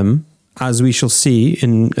of them, as we shall see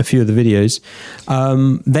in a few of the videos,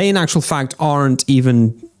 they in actual fact aren't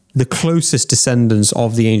even the closest descendants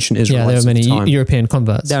of the ancient Israelites. Yeah, there are many of the time. European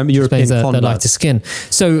converts. There are European They're converts. lighter skin.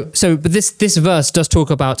 But this verse does talk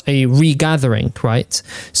about a regathering, right?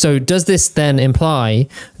 So does this then imply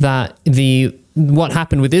that what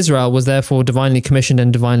happened with Israel was therefore divinely commissioned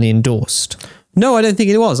and divinely endorsed? No, I don't think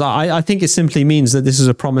it was. I think it simply means that this is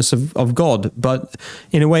a promise of God. But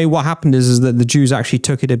in a way, what happened is that the Jews actually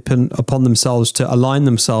took it upon themselves to align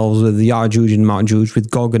themselves with the Ya'juj and Ma'juj, with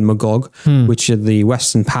Gog and Magog, which are the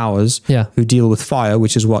Western powers who deal with fire,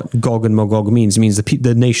 which is what Gog and Magog means. It means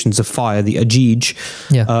the nations of fire, the Ajij.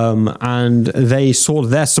 Yeah. And they sought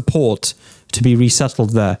their support to be resettled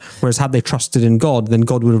there. Whereas had they trusted in God, then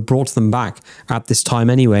God would have brought them back at this time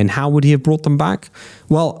anyway. And how would he have brought them back?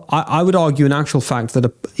 Well, I would argue in actual fact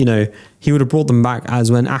that, he would have brought them back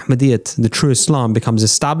as when Ahmadiyyat, the true Islam, becomes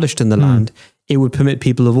established in the land, it would permit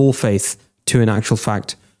people of all faith to, in actual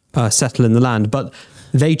fact, settle in the land. But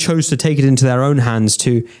they chose to take it into their own hands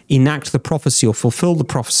to enact the prophecy or fulfill the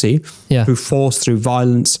prophecy through force, through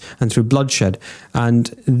violence, and through bloodshed. And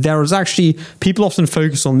there is actually, people often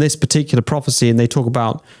focus on this particular prophecy and they talk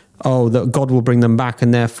about, that God will bring them back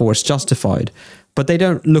and therefore it's justified. But they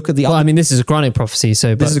don't look at the other. Well, I mean, this is a Quranic prophecy,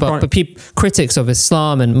 but critics of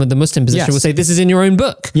Islam and the Muslim position will say this is in your own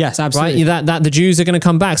book. Yes, absolutely. Right? That the Jews are going to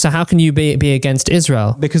come back. So how can you be against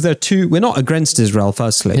Israel? Because we're not against Israel,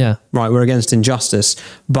 firstly. Yeah. Right, we're against injustice.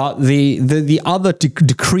 But the other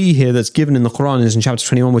decree here that's given in the Quran is in chapter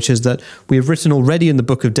 21, which is that we have written already in the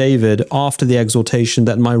book of David after the exhortation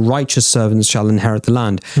that my righteous servants shall inherit the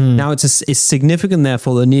land. Now it's significant,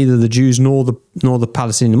 therefore, that neither the Jews nor the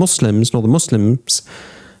Palestinian Muslims, nor the Muslims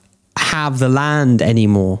have the land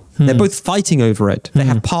anymore. They're both fighting over it. They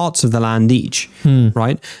have parts of the land each,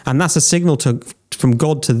 right? And that's a signal from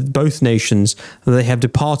God to both nations that they have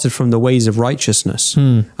departed from the ways of righteousness.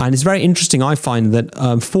 And it's very interesting, I find,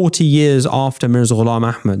 that 40 years after Mirza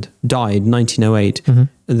Ghulam Ahmad died, 1908,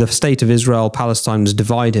 the state of Israel, Palestine was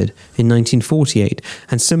divided in 1948.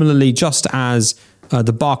 And similarly, just as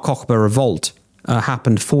the Bar Kokhba revolt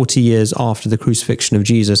happened 40 years after the crucifixion of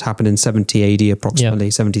Jesus, happened in 70 AD approximately,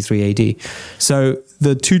 73 AD. So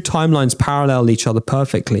the two timelines parallel each other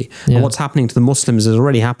perfectly. And what's happening to the Muslims has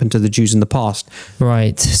already happened to the Jews in the past.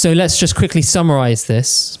 Right. So let's just quickly summarize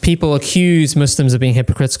this. People accuse Muslims of being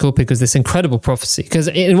hypocritical because this incredible prophecy, because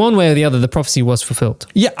in one way or the other, the prophecy was fulfilled.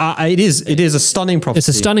 Yeah, it is. It is a stunning prophecy. It's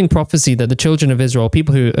a stunning prophecy that the children of Israel,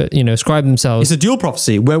 people who, ascribe themselves. It's a dual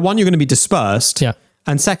prophecy where one, you're going to be dispersed. Yeah.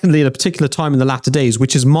 And secondly, at a particular time in the latter days,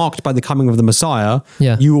 which is marked by the coming of the Messiah,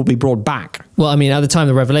 you will be brought back. Well, I mean, at the time of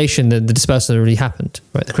the revelation, the dispersal already happened,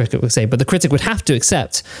 right? The critic would say, but the critic would have to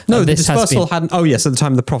accept. No, the dispersal hadn't. Oh, yes, at the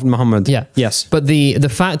time of the Prophet Muhammad. Yeah, yes. But the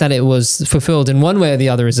fact that it was fulfilled in one way or the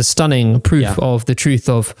other is a stunning proof of the truth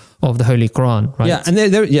of the Holy Quran, right? Yeah, and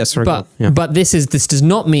yes, but this does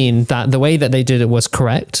not mean that the way that they did it was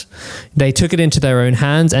correct. They took it into their own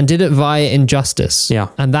hands and did it via injustice. Yeah,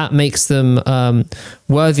 and that makes them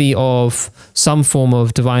worthy of some form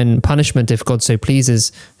of divine punishment if God so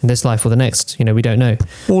pleases in this life or the next. We don't know.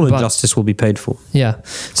 All injustice will be paid for. Yeah.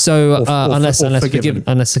 So unless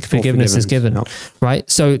forgiveness is given, right?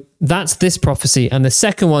 So that's this prophecy, and the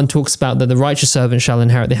second one talks about that the righteous servant shall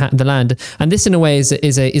inherit the land, and this in a way is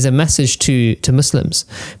a message to Muslims,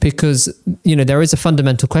 because there is a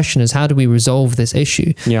fundamental question: is how do we resolve this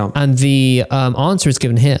issue? Yeah. And the answer is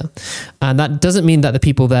given here, and that doesn't mean that the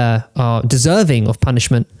people there are deserving of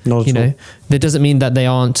punishment. Not at all. That doesn't mean that they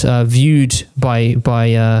aren't viewed by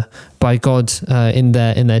God in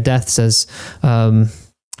their deaths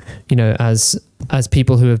as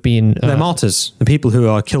people who have been they're martyrs. The people who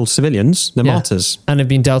are killed civilians, they're martyrs, and have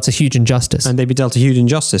been dealt a huge injustice. And they've been dealt a huge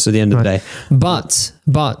injustice at the end of the day.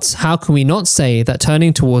 But how can we not say that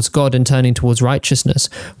turning towards God and turning towards righteousness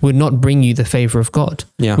would not bring you the favor of God?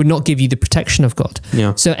 Yeah. Would not give you the protection of God?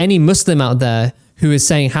 Yeah. So any Muslim out there who is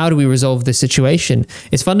saying, how do we resolve this situation,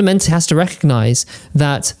 is fundamentally has to recognize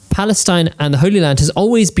that Palestine and the Holy Land has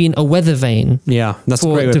always been a weather vane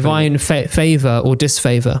for divine favor or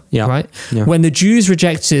disfavor, right? Yeah. When the Jews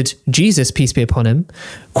rejected Jesus, peace be upon him,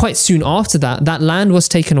 quite soon after that land was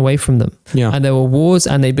taken away from them. Yeah. And there were wars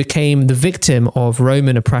and they became the victim of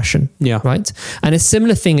Roman oppression, right? And a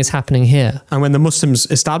similar thing is happening here. And when the Muslims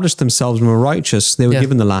established themselves and were righteous, they were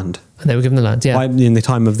given the land. And they were given the land, in the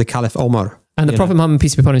time of the Caliph Omar. And the Prophet Muhammad,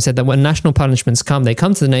 peace be upon him, said that when national punishments come, they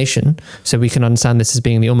come to the nation. So we can understand this as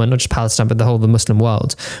being the Ummah, not just Palestine, but the whole of the Muslim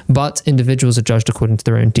world. But individuals are judged according to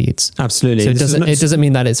their own deeds. Absolutely. So it doesn't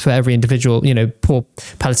mean that it's for every individual, poor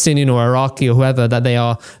Palestinian or Iraqi or whoever, that they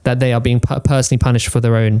are being personally punished for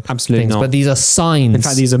their own things. Not. But these are signs. In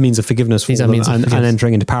fact, these are means of forgiveness for them and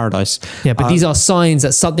entering into paradise. Yeah, but these are signs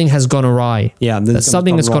that something has gone awry. Yeah, that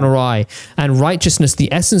something has gone awry. And righteousness,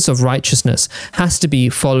 the essence of righteousness, has to be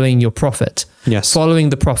following your prophet. Yes. Following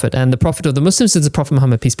the prophet. And the prophet of the Muslims is the Prophet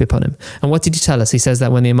Muhammad, peace be upon him. And what did he tell us? He says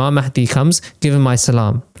that when the Imam Mahdi comes, give him my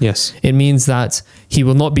salam. Yes. It means that he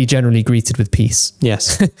will not be generally greeted with peace.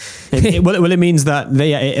 Yes. It means that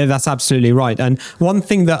that's absolutely right. And one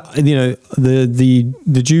thing that,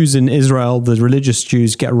 the Jews in Israel, the religious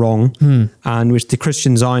Jews, get wrong, and which the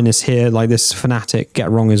Christian Zionists here, like this fanatic,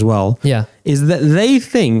 get wrong as well, is that they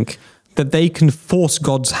think that they can force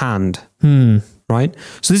God's hand. Right?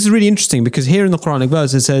 So this is really interesting, because here in the Quranic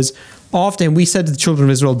verse it says, after him we said to the children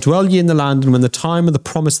of Israel, dwell ye in the land, and when the time of the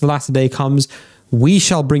promise of the latter day comes, we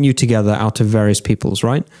shall bring you together out of various peoples,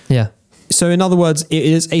 right? Yeah. So in other words, it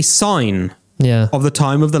is a sign of the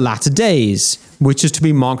time of the latter days, which is to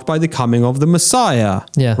be marked by the coming of the Messiah,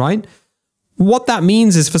 right? What that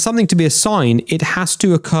means is, for something to be a sign, it has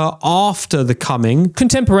to occur after the coming.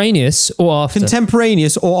 Contemporaneous or after?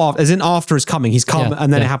 Contemporaneous or after, as in after his coming. He's come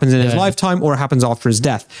and then it happens in his lifetime, or it happens after his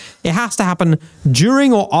death. It has to happen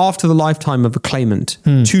during or after the lifetime of a claimant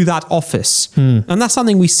to that office. And that's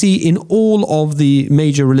something we see in all of the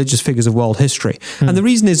major religious figures of world history. And the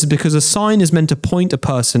reason is because a sign is meant to point a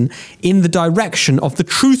person in the direction of the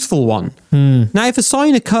truthful one. Now, if a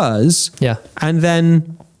sign occurs and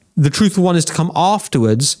then the truthful one is to come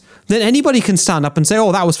afterwards, then anybody can stand up and say,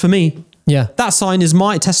 oh, that was for me. Yeah. That sign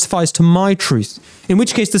testifies to my truth. In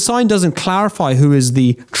which case the sign doesn't clarify who is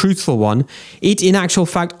the truthful one. It in actual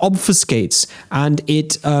fact obfuscates, and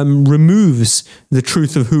it removes the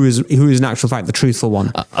truth of who is in actual fact the truthful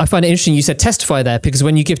one. I find it interesting you said testify there, because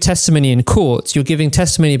when you give testimony in court, you're giving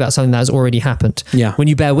testimony about something that has already happened. Yeah. When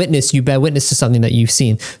you bear witness to something that you've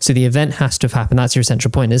seen. So the event has to have happened. That's your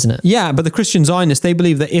central point, isn't it? Yeah, but the Christian Zionists, they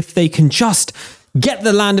believe that if they can just get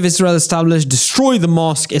the land of Israel established, destroy the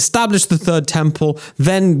mosque, establish the third temple,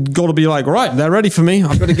 then God will be like, right, they're ready for me.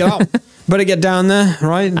 I've got to get up. Better get down there,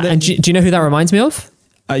 right? And do you know who that reminds me of?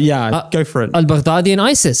 Go for it. Al-Baghdadi and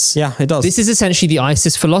ISIS. Yeah, it does. This is essentially the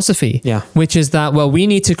ISIS philosophy, which is that, we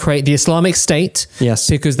need to create the Islamic State,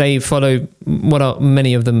 because they follow what are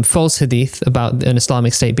many of them false hadith about an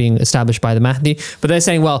Islamic State being established by the Mahdi. But they're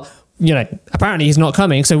saying, apparently he's not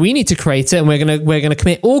coming, so we need to create it, and we're gonna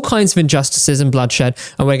commit all kinds of injustices and bloodshed,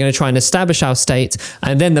 and we're gonna try and establish our state,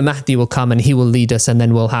 and then the Mahdi will come and he will lead us, and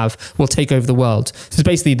then we'll take over the world. So it's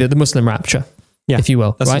basically the Muslim rapture. If you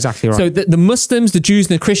will. That's exactly right. So the Muslims, the Jews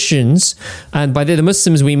and the Christians, and by the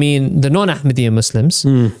Muslims we mean the non-Ahmadiyya Muslims,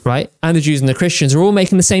 right? And the Jews and the Christians are all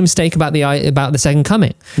making the same mistake about the second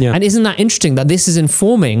coming. Yeah. And isn't that interesting that this is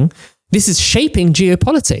shaping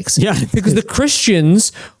geopolitics? Yeah. Because the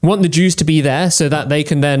Christians want the Jews to be there so that they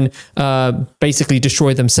can then basically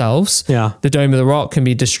destroy themselves. Yeah. The Dome of the Rock can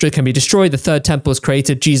be destroyed. The third temple is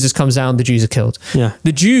created. Jesus comes down. The Jews are killed. Yeah.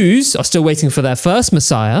 The Jews are still waiting for their first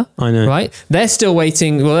Messiah. I know. Right? They're still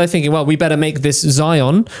waiting. Well, they're thinking, we better make this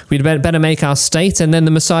Zion. We better make our state. And then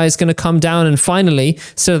the Messiah is going to come down. And finally,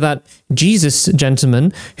 so that Jesus,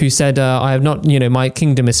 gentlemen, who said, I have not, my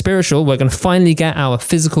kingdom is spiritual. We're going to finally get our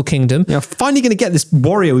physical kingdom. Yeah, finally going to get this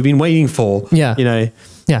warrior we've been waiting for. Yeah.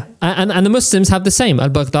 Yeah. And the Muslims have the same.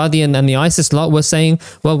 Al-Baghdadi and the ISIS lot were saying,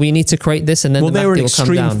 we need to create this, and then the Mahdi will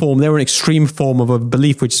come down. They were an extreme form of a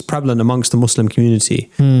belief which is prevalent amongst the Muslim community,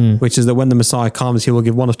 which is that when the Messiah comes, he will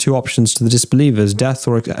give one of two options to the disbelievers, death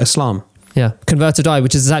or Islam. Yeah, convert or die,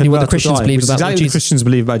 which is exactly what the Christians believe about Jesus. The Christians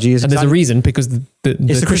believe about Jesus. And there's a reason, because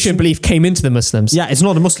the Christian belief came into the Muslims. Yeah, it's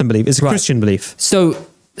not a Muslim belief, it's a Christian belief.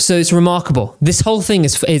 So it's remarkable. This whole thing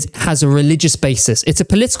has a religious basis. It's a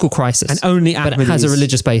political crisis. And only Ahmadis. But it has a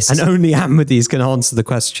religious basis. And only Ahmadis can answer the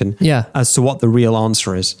question as to what the real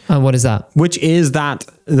answer is. And what is that? Which is that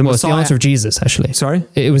the Messiah... It's the answer of Jesus, actually. Sorry?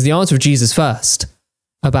 It was the answer of Jesus first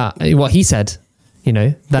about what he said.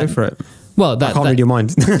 Go for it. Well, I can't read your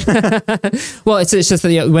mind. Well, it's just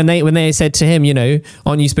that when they said to him,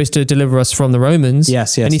 aren't you supposed to deliver us from the Romans?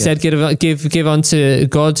 Yes. And he said, give unto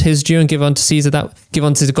God his due, and give unto Caesar give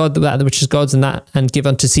unto God that which is God's, and give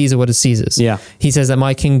unto Caesar what is Caesar's. Yeah. He says that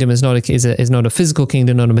my kingdom is not a physical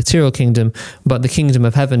kingdom, not a material kingdom, but the kingdom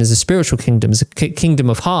of heaven is a spiritual kingdom, is a kingdom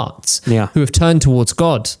of hearts who have turned towards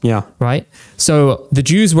God. Yeah. Right. So the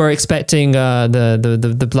Jews were expecting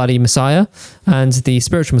the bloody Messiah, and the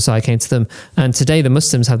spiritual Messiah came to them. Jerusalem. And today the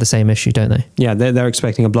Muslims have the same issue, don't they? Yeah, they're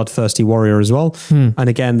expecting a bloodthirsty warrior as well. And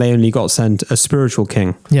again, they only got sent a spiritual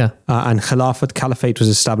king. Yeah. And caliphate was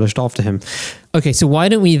established after him. Okay, so why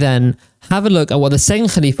don't we then have a look at what the second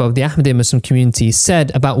Khalifa of the Ahmadiyya Muslim community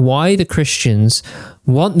said about why the Christians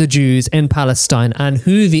want the Jews in Palestine and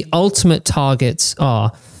who the ultimate targets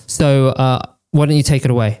are. So why don't you take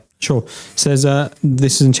it away? Sure. It says,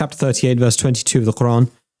 this is in chapter 38, verse 22 of the Quran,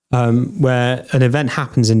 where an event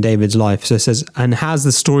happens in David's life. So it says, and has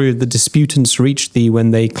the story of the disputants reached thee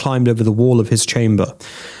when they climbed over the wall of his chamber?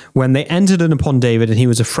 When they entered in upon David and he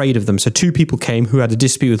was afraid of them. So two people came who had a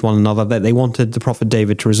dispute with one another that they wanted the prophet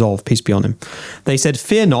David to resolve, peace be on him. They said,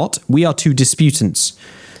 fear not, we are two disputants.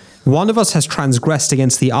 One of us has transgressed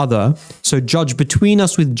against the other, so judge between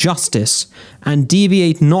us with justice and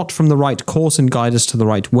deviate not from the right course and guide us to the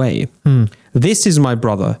right way. This is my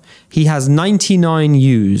brother. He has 99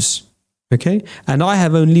 ewes, okay? And I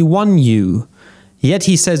have only 1 ewe. Yet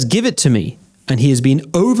he says, give it to me. And he has been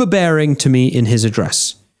overbearing to me in his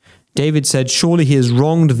address. David said, surely he has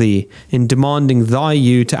wronged thee in demanding thy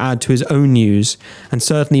ewe to add to his own ewes, and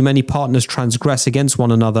certainly many partners transgress against one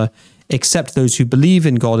another, except those who believe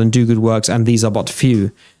in God and do good works, and these are but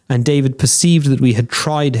few. And David perceived that we had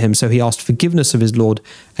tried him, so he asked forgiveness of his Lord,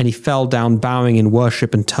 and he fell down bowing in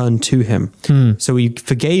worship and turned to him. So we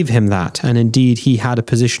forgave him that, and indeed he had a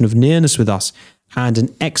position of nearness with us and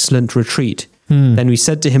an excellent retreat. Then we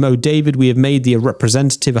said to him, O David, we have made thee a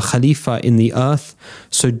representative, a Khalifa in the earth.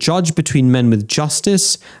 So judge between men with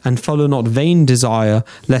justice and follow not vain desire,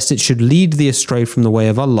 lest it should lead thee astray from the way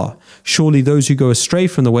of Allah. Surely those who go astray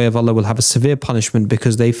from the way of Allah will have a severe punishment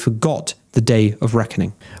because they forgot the day of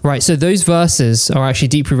reckoning. Right, so those verses are actually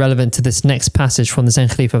deeply relevant to this next passage from the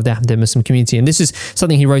second Khalifa of the Ahmadiyya Muslim community. And this is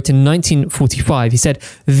something he wrote in 1945. He said,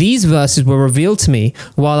 these verses were revealed to me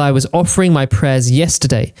while I was offering my prayers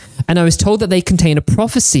yesterday, and I was told that they contain a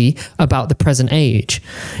prophecy about the present age.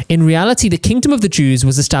 In reality, the kingdom of the Jews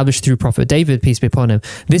was established through Prophet David, peace be upon him.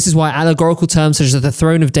 This is why allegorical terms such as the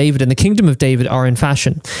throne of David and the kingdom of David are in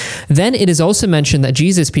fashion. Then it is also mentioned that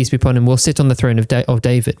Jesus, peace be upon him, will sit on the throne of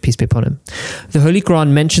David, peace be upon him. The Holy Quran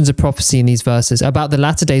mentions a prophecy in these verses about the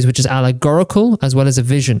latter days, which is allegorical as well as a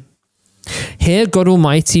vision. Here, God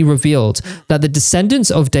Almighty revealed that the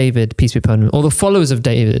descendants of David, peace be upon him, or the followers of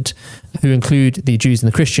David, who include the Jews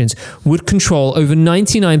and the Christians, would control over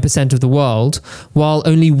 99% of the world, while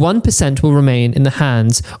only 1% will remain in the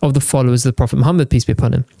hands of the followers of the Prophet Muhammad, peace be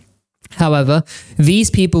upon him. However,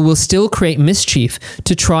 these people will still create mischief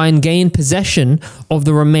to try and gain possession of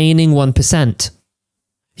the remaining 1%.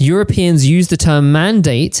 Europeans use the term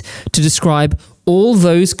mandate to describe all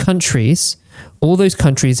those countries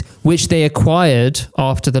which they acquired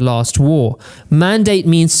after the last war. Mandate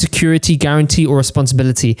means security, guarantee, or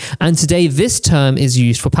responsibility, and today this term is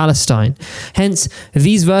used for Palestine. Hence,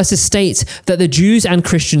 these verses state that the Jews and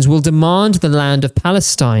Christians will demand the land of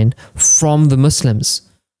Palestine from the Muslims.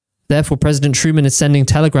 Therefore, President Truman is sending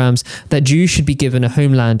telegrams that Jews should be given a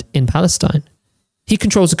homeland in Palestine. He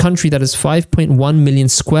controls a country that is 5.1 million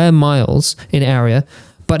square miles in area,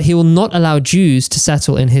 but he will not allow Jews to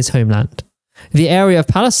settle in his homeland. The area of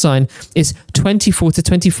Palestine is 24 to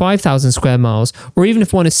 25,000 square miles, or even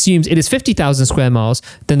if one assumes it is 50,000 square miles,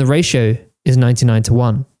 then the ratio is 99 to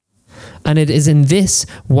 1. And it is in this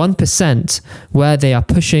 1% where they are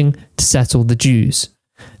pushing to settle the Jews.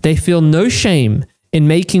 They feel no shame in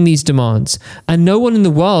making these demands, and no one in the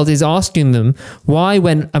world is asking them why,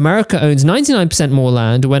 when America owns 99% more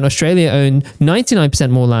land, when Australia owns 99%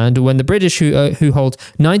 more land, or when the British who hold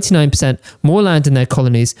 99% more land in their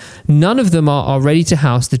colonies, none of them are ready to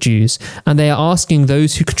house the Jews, and they are asking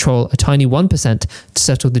those who control a tiny 1% to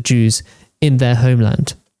settle the Jews in their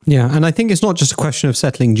homeland. Yeah, and I think it's not just a question of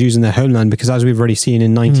settling Jews in their homeland, because as we've already seen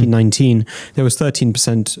in 1919, there was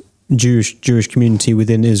 13% Jewish community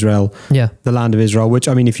within Israel, the land of Israel, which,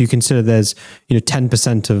 I mean, if you consider there's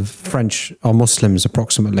 10% of French are Muslims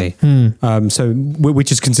approximately, so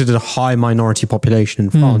which is considered a high minority population in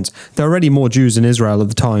France. There are already more Jews in Israel at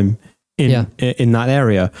the time in that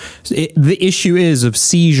area. So the issue is of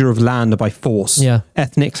seizure of land by force,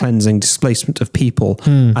 ethnic cleansing, displacement of people,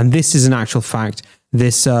 and this is an actual fact.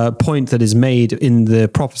 This point that is made in the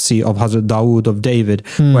prophecy of Hazrat Dawood of David,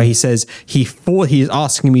 where he says he is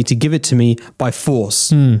asking me to give it to me by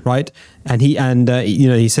force, right? And he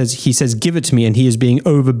says give it to me, and he is being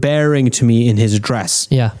overbearing to me in his address.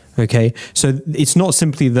 Yeah. Okay. So it's not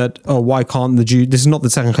simply that why can't the Jews? This is not the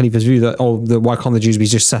second Khalifa's view that why can't the Jews be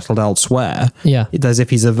just settled elsewhere? Yeah. It's as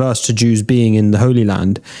if he's averse to Jews being in the Holy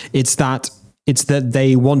Land. It's that It's that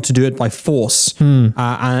they want to do it by force,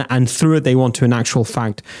 and through it they want to, in actual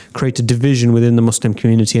fact, create a division within the Muslim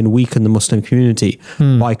community and weaken the Muslim community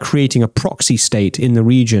by creating a proxy state in the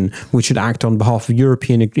region which should act on behalf of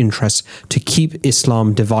European interests to keep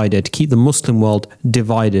Islam divided, keep the Muslim world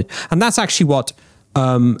divided. And that's actually what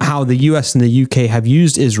how the US and the UK have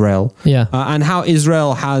used Israel, and how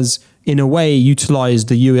Israel has, in a way, utilized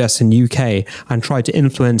the US and UK and tried to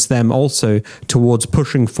influence them also towards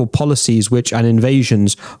pushing for policies and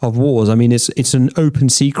invasions of wars. I mean, it's an open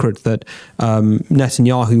secret that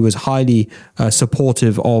Netanyahu was highly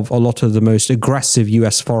supportive of a lot of the most aggressive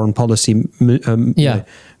US foreign policy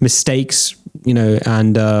mistakes,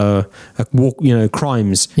 and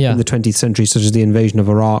crimes in the 20th century, such as the invasion of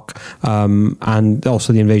Iraq, and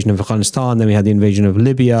also the invasion of Afghanistan. Then we had the invasion of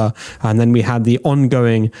Libya, and then we had the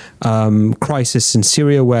ongoing crisis in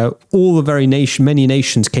Syria, where all the many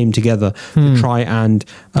nations came together to try and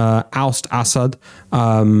oust Assad,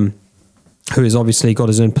 who has obviously got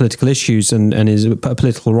his own political issues and his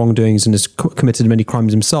political wrongdoings and has committed many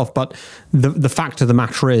crimes himself. But the fact of the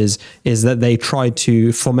matter is that they tried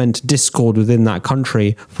to foment discord within that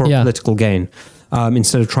country for a political gain.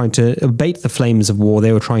 Instead of trying to abate the flames of war,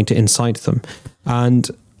 they were trying to incite them. And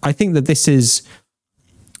I think that this is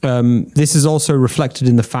also reflected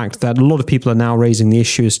in the fact that a lot of people are now raising the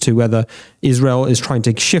issue as to whether Israel is trying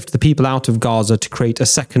to shift the people out of Gaza to create a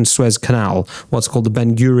second Suez Canal, what's called the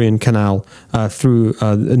Ben Gurion Canal, through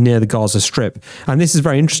near the Gaza Strip. And this is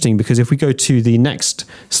very interesting because if we go to the next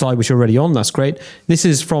slide, which you're already on, that's great. This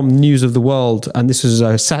is from News of the World, and this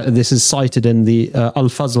is cited in the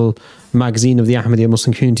Al-Fazl magazine of the Ahmadiyya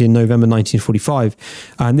Muslim community in November 1945.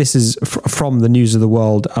 And this is from the News of the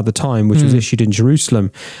World at the time, which was issued in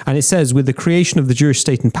Jerusalem. And it says, with the creation of the Jewish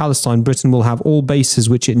state in Palestine, Britain will have all bases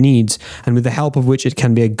which it needs, and with the help of which it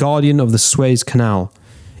can be a guardian of the Suez Canal.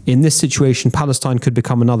 In this situation, Palestine could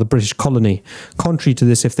become another British colony. Contrary to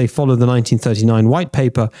this, if they follow the 1939 White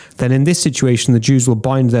Paper, then in this situation, the Jews will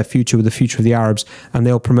bind their future with the future of the Arabs, and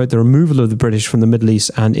they'll promote the removal of the British from the Middle East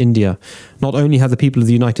and India. Not only have the people of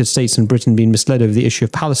the United States and Britain been misled over the issue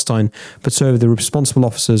of Palestine, but so have the responsible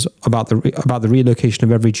officers about the relocation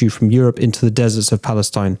of every Jew from Europe into the deserts of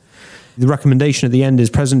Palestine. The recommendation at the end is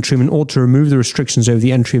President Truman ought to remove the restrictions over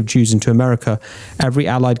the entry of Jews into America. Every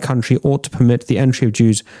allied country ought to permit the entry of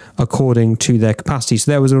Jews according to their capacity.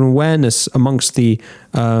 So there was an awareness amongst the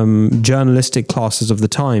journalistic classes of the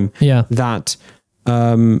time that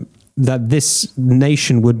this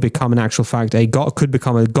nation would become, in actual fact, could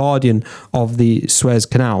become a guardian of the Suez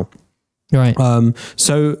Canal. Right.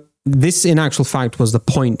 So this, in actual fact, was the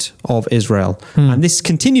point of Israel. And this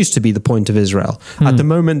continues to be the point of Israel. At the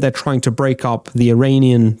moment, they're trying to break up the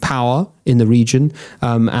Iranian power in the region,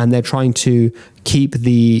 and they're trying to keep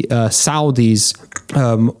the Saudis.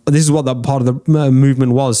 This is what that part of the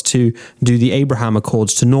movement was, to do the Abraham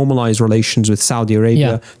Accords, to normalize relations with Saudi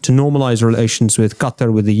Arabia, to normalize relations with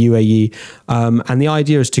Qatar, with the UAE. And the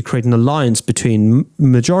idea is to create an alliance between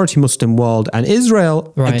majority Muslim world and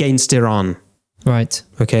Israel against Iran. Right.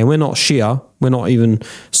 Okay, we're not Shia. We're not even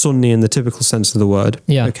Sunni in the typical sense of the word.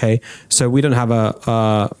 Yeah. Okay, so we don't have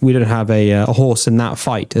a horse in that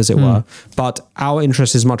fight, as it were. But our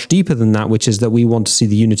interest is much deeper than that, which is that we want to see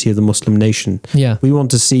the unity of the Muslim nation. Yeah. We want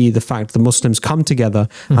to see the fact that Muslims come together,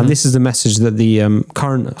 and this is the message that the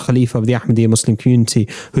current Khalifa of the Ahmadiyya Muslim community,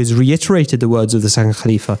 who has reiterated the words of the second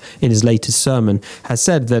Khalifa in his latest sermon, has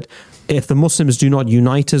said that if the Muslims do not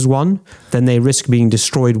unite as one, then they risk being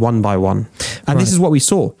destroyed one by one. And this is what we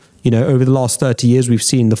saw. Over the last 30 years, we've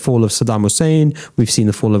seen the fall of Saddam Hussein. We've seen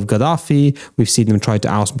the fall of Gaddafi. We've seen them try to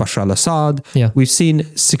oust Bashar al-Assad. Yeah. We've seen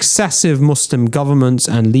successive Muslim governments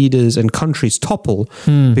and leaders and countries topple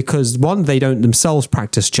because, one, they don't themselves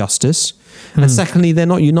practice justice. And secondly, they're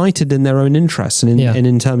not united in their own interests and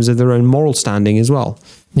in terms of their own moral standing as well.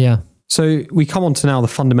 Yeah. So we come on to now the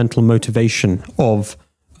fundamental motivation of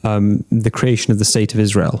the creation of the State of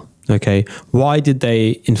Israel. Okay, why did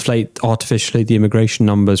they inflate artificially the immigration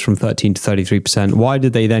numbers from 13 to 33%? Why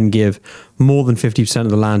did they then give more than 50% of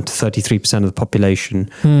the land to 33% of the population,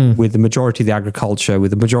 with the majority of the agriculture,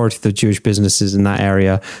 with the majority of the Jewish businesses in that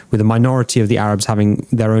area, with a minority of the Arabs having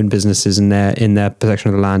their own businesses in their possession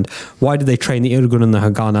of the land? Why did they train the Irgun and the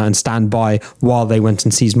Haganah and stand by while they went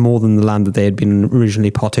and seized more than the land that they had been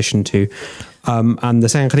originally partitioned to? And the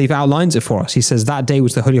Second Caliph outlines it for us. He says, that day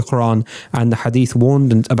which the Holy Quran and the Hadith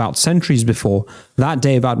warned about centuries before, that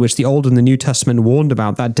day about which the Old and the New Testament warned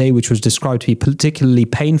about, that day which was described to be particularly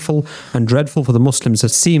painful and dreadful for the Muslims, it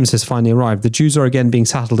seems has finally arrived. The Jews are again being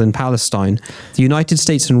settled in Palestine. The United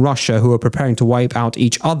States and Russia, who are preparing to wipe out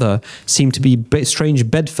each other, seem to be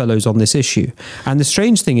strange bedfellows on this issue. And the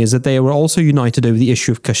strange thing is that they were also united over the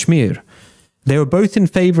issue of Kashmir. They were both in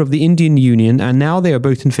favor of the Indian Union, and now they are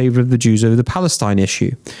both in favor of the Jews over the Palestine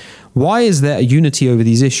issue. Why is there a unity over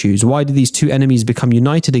these issues? Why do these two enemies become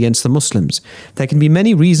united against the Muslims? There can be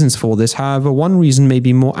many reasons for this. However, one reason may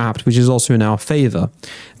be more apt, which is also in our favor.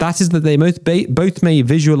 That is that they both may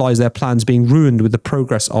visualize their plans being ruined with the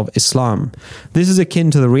progress of Islam. This is akin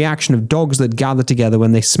to the reaction of dogs that gather together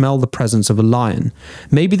when they smell the presence of a lion.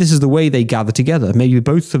 Maybe this is the way they gather together. Maybe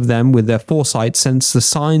both of them, with their foresight, sense the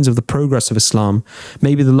signs of the progress of Islam.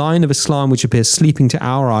 Maybe the lion of Islam, which appears sleeping to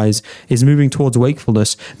our eyes, is moving towards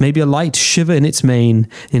wakefulness. Maybe a light shiver in its mane,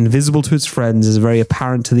 invisible to its friends, is very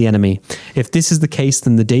apparent to the enemy. If this is the case,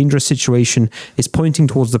 then the dangerous situation is pointing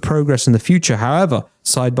towards the progress in the future. However,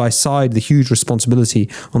 side by side, the huge responsibility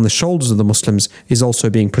on the shoulders of the Muslims is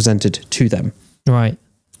also being presented to them. Right.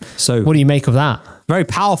 So, what do you make of that? Very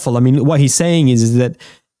powerful. I mean, what he's saying is that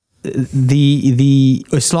the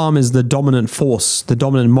Islam is the dominant force, the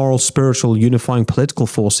dominant moral, spiritual, unifying political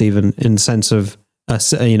force, even in the sense of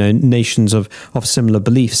nations of similar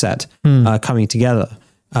belief set coming together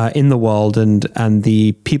in the world, and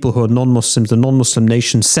the people who are non-Muslims, the non-Muslim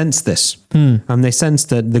nations, sense this, and they sense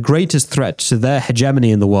that the greatest threat to their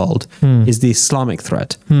hegemony in the world is the Islamic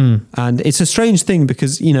threat. And it's a strange thing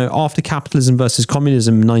because after capitalism versus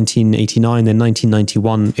communism in 1989, then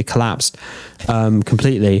 1991 it collapsed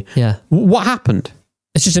completely. Yeah, what happened?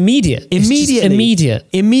 It's just immediate.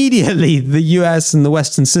 Immediately, the US and the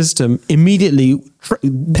Western system immediately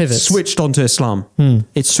switched onto Islam.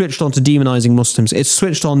 It switched onto demonizing Muslims. It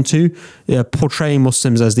switched onto portraying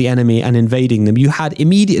Muslims as the enemy and invading them. You had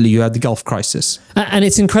the Gulf crisis. And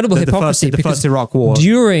it's incredible hypocrisy. The first Iraq war.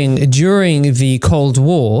 During the Cold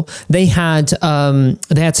War, they had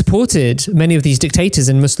supported many of these dictators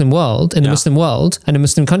in the Muslim world and in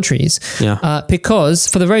Muslim countries, because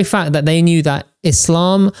for the very fact that they knew that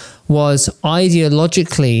Islam was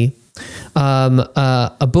ideologically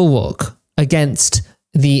a bulwark against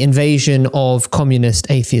the invasion of communist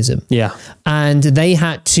atheism. Yeah. And they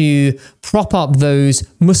had to prop up those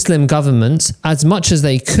Muslim governments as much as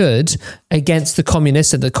they could against the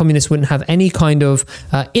communists, so the communists wouldn't have any kind of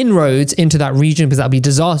inroads into that region, because that would be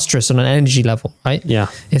disastrous on an energy level, right? Yeah.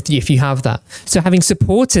 If you have that. So having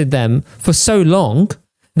supported them for so long,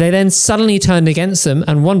 they then suddenly turned against them,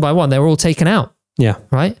 and one by one, they were all taken out. Yeah.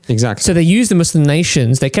 Right? Exactly. So they used the Muslim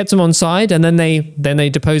nations, they kept them on side, and then they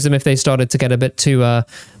deposed them if they started to get a bit too, to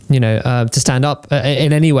stand up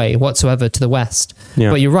in any way whatsoever to the West.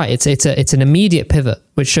 Yeah. But you're right, it's an immediate pivot,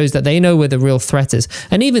 which shows that they know where the real threat is.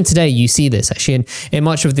 And even today, you see this actually in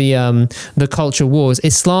much of the culture wars.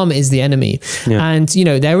 Islam is the enemy. Yeah. And,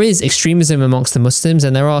 there is extremism amongst the Muslims,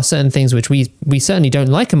 and there are certain things which we certainly don't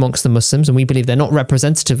like amongst the Muslims, and we believe they're not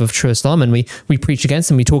representative of true Islam, and we preach against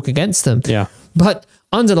them, we talk against them. Yeah. But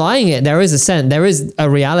underlying it, there is a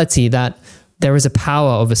reality that there is a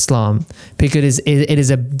power of Islam, because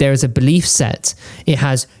there is a belief set. It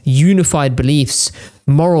has unified beliefs,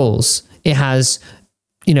 morals. It has,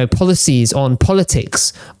 policies on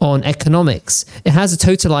politics, on economics. It has a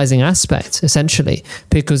totalizing aspect, essentially,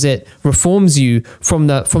 because it reforms you from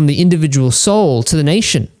the individual soul to the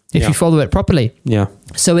nation, if you follow it properly. Yeah.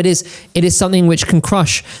 So it is something which can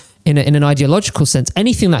crush, in an ideological sense,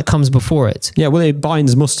 anything that comes before it. Yeah, well, it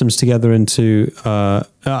binds Muslims together into,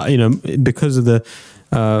 because of the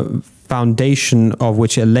foundation of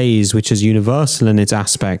which it lays, which is universal in its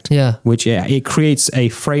aspect. Yeah, which it creates a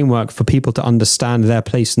framework for people to understand their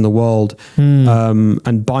place in the world,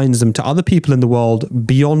 and binds them to other people in the world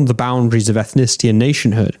beyond the boundaries of ethnicity and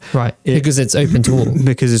nationhood. Right, because it's open to all.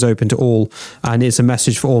 Because it's open to all, and it's a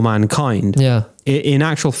message for all mankind. Yeah, in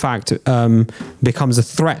actual fact, becomes a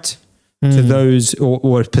threat to those,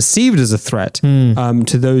 or perceived as a threat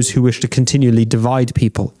to those who wish to continually divide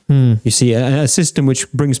people. You see, a system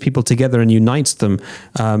which brings people together and unites them,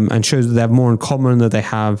 and shows that they have more in common, that they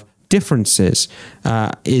have differences,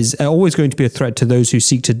 is always going to be a threat to those who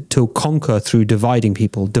seek to conquer through dividing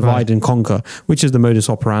people, divide and conquer, which is the modus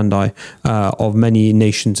operandi of many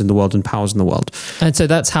nations in the world and powers in the world. And so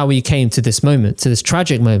that's how we came to this moment, to this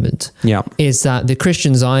tragic moment. Yeah, is that the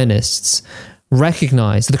Christian Zionists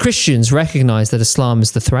the Christians recognize that Islam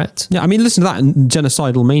is the threat. Yeah, I mean, listen to that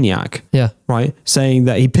genocidal maniac. Yeah. Right? Saying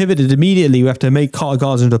that he pivoted immediately. We have to make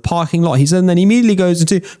Gaza into a parking lot. He said, and then he immediately goes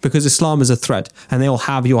into, because Islam is a threat and they'll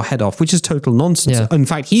have your head off, which is total nonsense. Yeah. In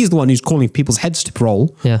fact, he's the one who's calling people's heads to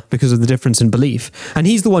roll because of the difference in belief. And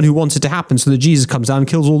he's the one who wants it to happen so that Jesus comes down and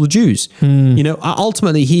kills all the Jews. You know,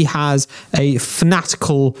 ultimately, he has a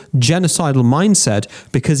fanatical, genocidal mindset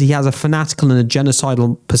because he has a fanatical and a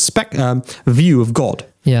genocidal view of God.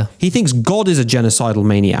 Yeah. He thinks God is a genocidal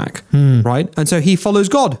maniac, right? And so he follows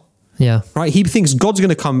God. Yeah. Right? He thinks God's going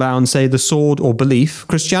to come down and say the sword or belief,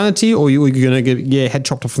 Christianity, or you're going to get your head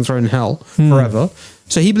chopped off and thrown in hell forever.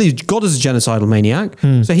 So he believes God is a genocidal maniac.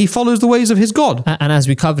 So he follows the ways of his God. And as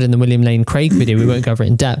we covered in the William Lane Craig video, we won't cover it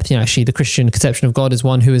in depth. You know, actually, the Christian conception of God is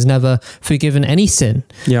one who has never forgiven any sin.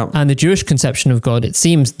 Yeah. And the Jewish conception of God, it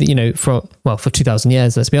seems, you know, for 2,000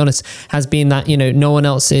 years, let's be honest, has been that, you know, no one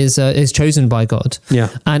else is chosen by God. Yeah.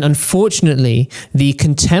 And unfortunately, the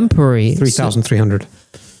contemporary 3,300.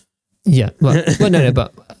 Yeah. Well, no,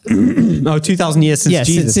 but 2,000 years since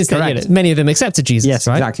Jesus. Since correct. you know, many of them accepted Jesus. Yes,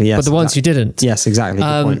 right? exactly. Yes, but the ones who didn't. Yes, exactly.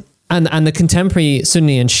 Good point. And the contemporary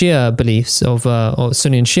Sunni and Shia beliefs of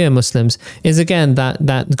Sunni and Shia Muslims is again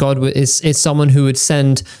that God is someone who would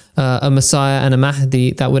send a Messiah and a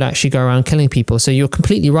Mahdi that would actually go around killing people. So you're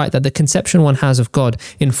completely right that the conception one has of God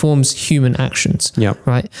informs human actions. Yeah.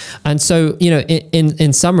 Right. And so, you know,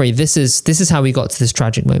 in summary, this is how we got to this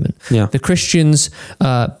tragic moment. Yeah. The Christians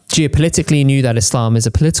geopolitically knew that Islam is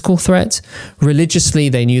a political threat. Religiously,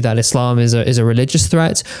 they knew that Islam is a religious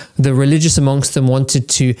threat. The religious amongst them wanted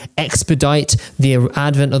to expedite the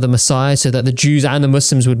advent of the Messiah so that the Jews and the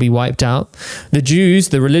Muslims would be wiped out. The Jews,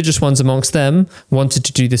 the religious ones amongst them, wanted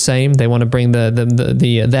to do the same. They want to bring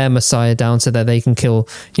their Messiah down so that they can kill,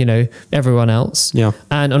 you know, everyone else. Yeah.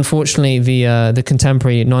 And unfortunately, the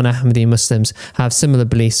contemporary non-Ahmadi Muslims have similar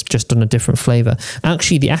beliefs, just on a different flavor.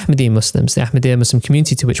 Actually, the Ahmadi Muslims, the Ahmadiyya Muslim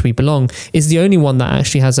community to which we belong, is the only one that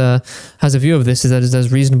actually has a view of this is that it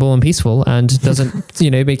is reasonable and peaceful and doesn't,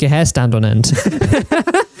 you know, make your hair stand on end.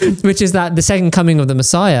 Which is that the second coming of the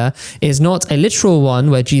Messiah is not a literal one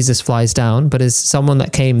where Jesus flies down, but is someone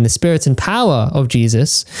that came in the spirit and power of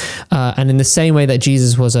Jesus. And in the same way that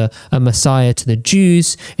Jesus was a Messiah to the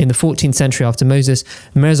Jews in the 14th century after Moses,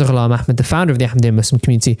 Mirza Ghulam Ahmad, the founder of the Ahmadiyya Muslim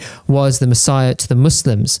community, was the Messiah to the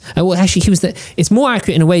Muslims. Well, actually, it's more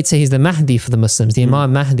accurate in a way to say he's the Mahdi for the Muslims, the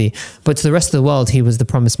Imam Mahdi, but to the rest of the world, he was the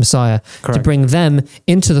promised Messiah. Correct. To bring them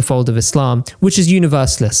into the fold of Islam, which is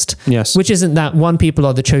universalist. Yes. Which isn't that one people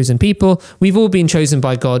are the chosen people. We've all been chosen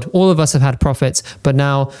by God. All of us have had prophets, but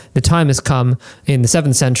now the time has come in the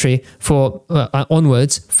 7th century for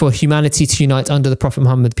onwards for humanity to unite under the Prophet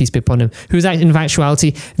Muhammad, peace be upon him, who is in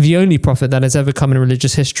actuality the only prophet that has ever come in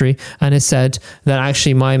religious history and has said that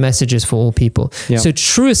actually my message is for all people. Yeah. So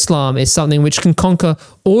true Islam is something which can conquer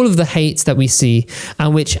all of the hate that we see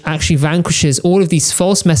and which actually vanquishes all of these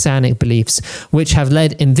false messianic beliefs which have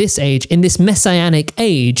led in this age, in this messianic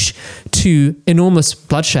age, to enormous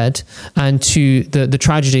bloodshed and to the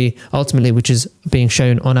tragedy ultimately which is being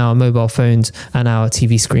shown on our mobile phones and our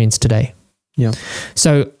TV screens today. Yeah.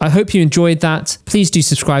 So I hope you enjoyed that. Please do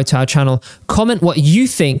subscribe to our channel. Comment what you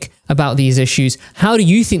think about these issues. How do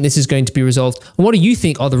you think this is going to be resolved? And what do you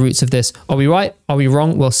think are the roots of this? Are we right? Are we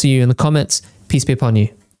wrong? We'll see you in the comments. Peace be upon you.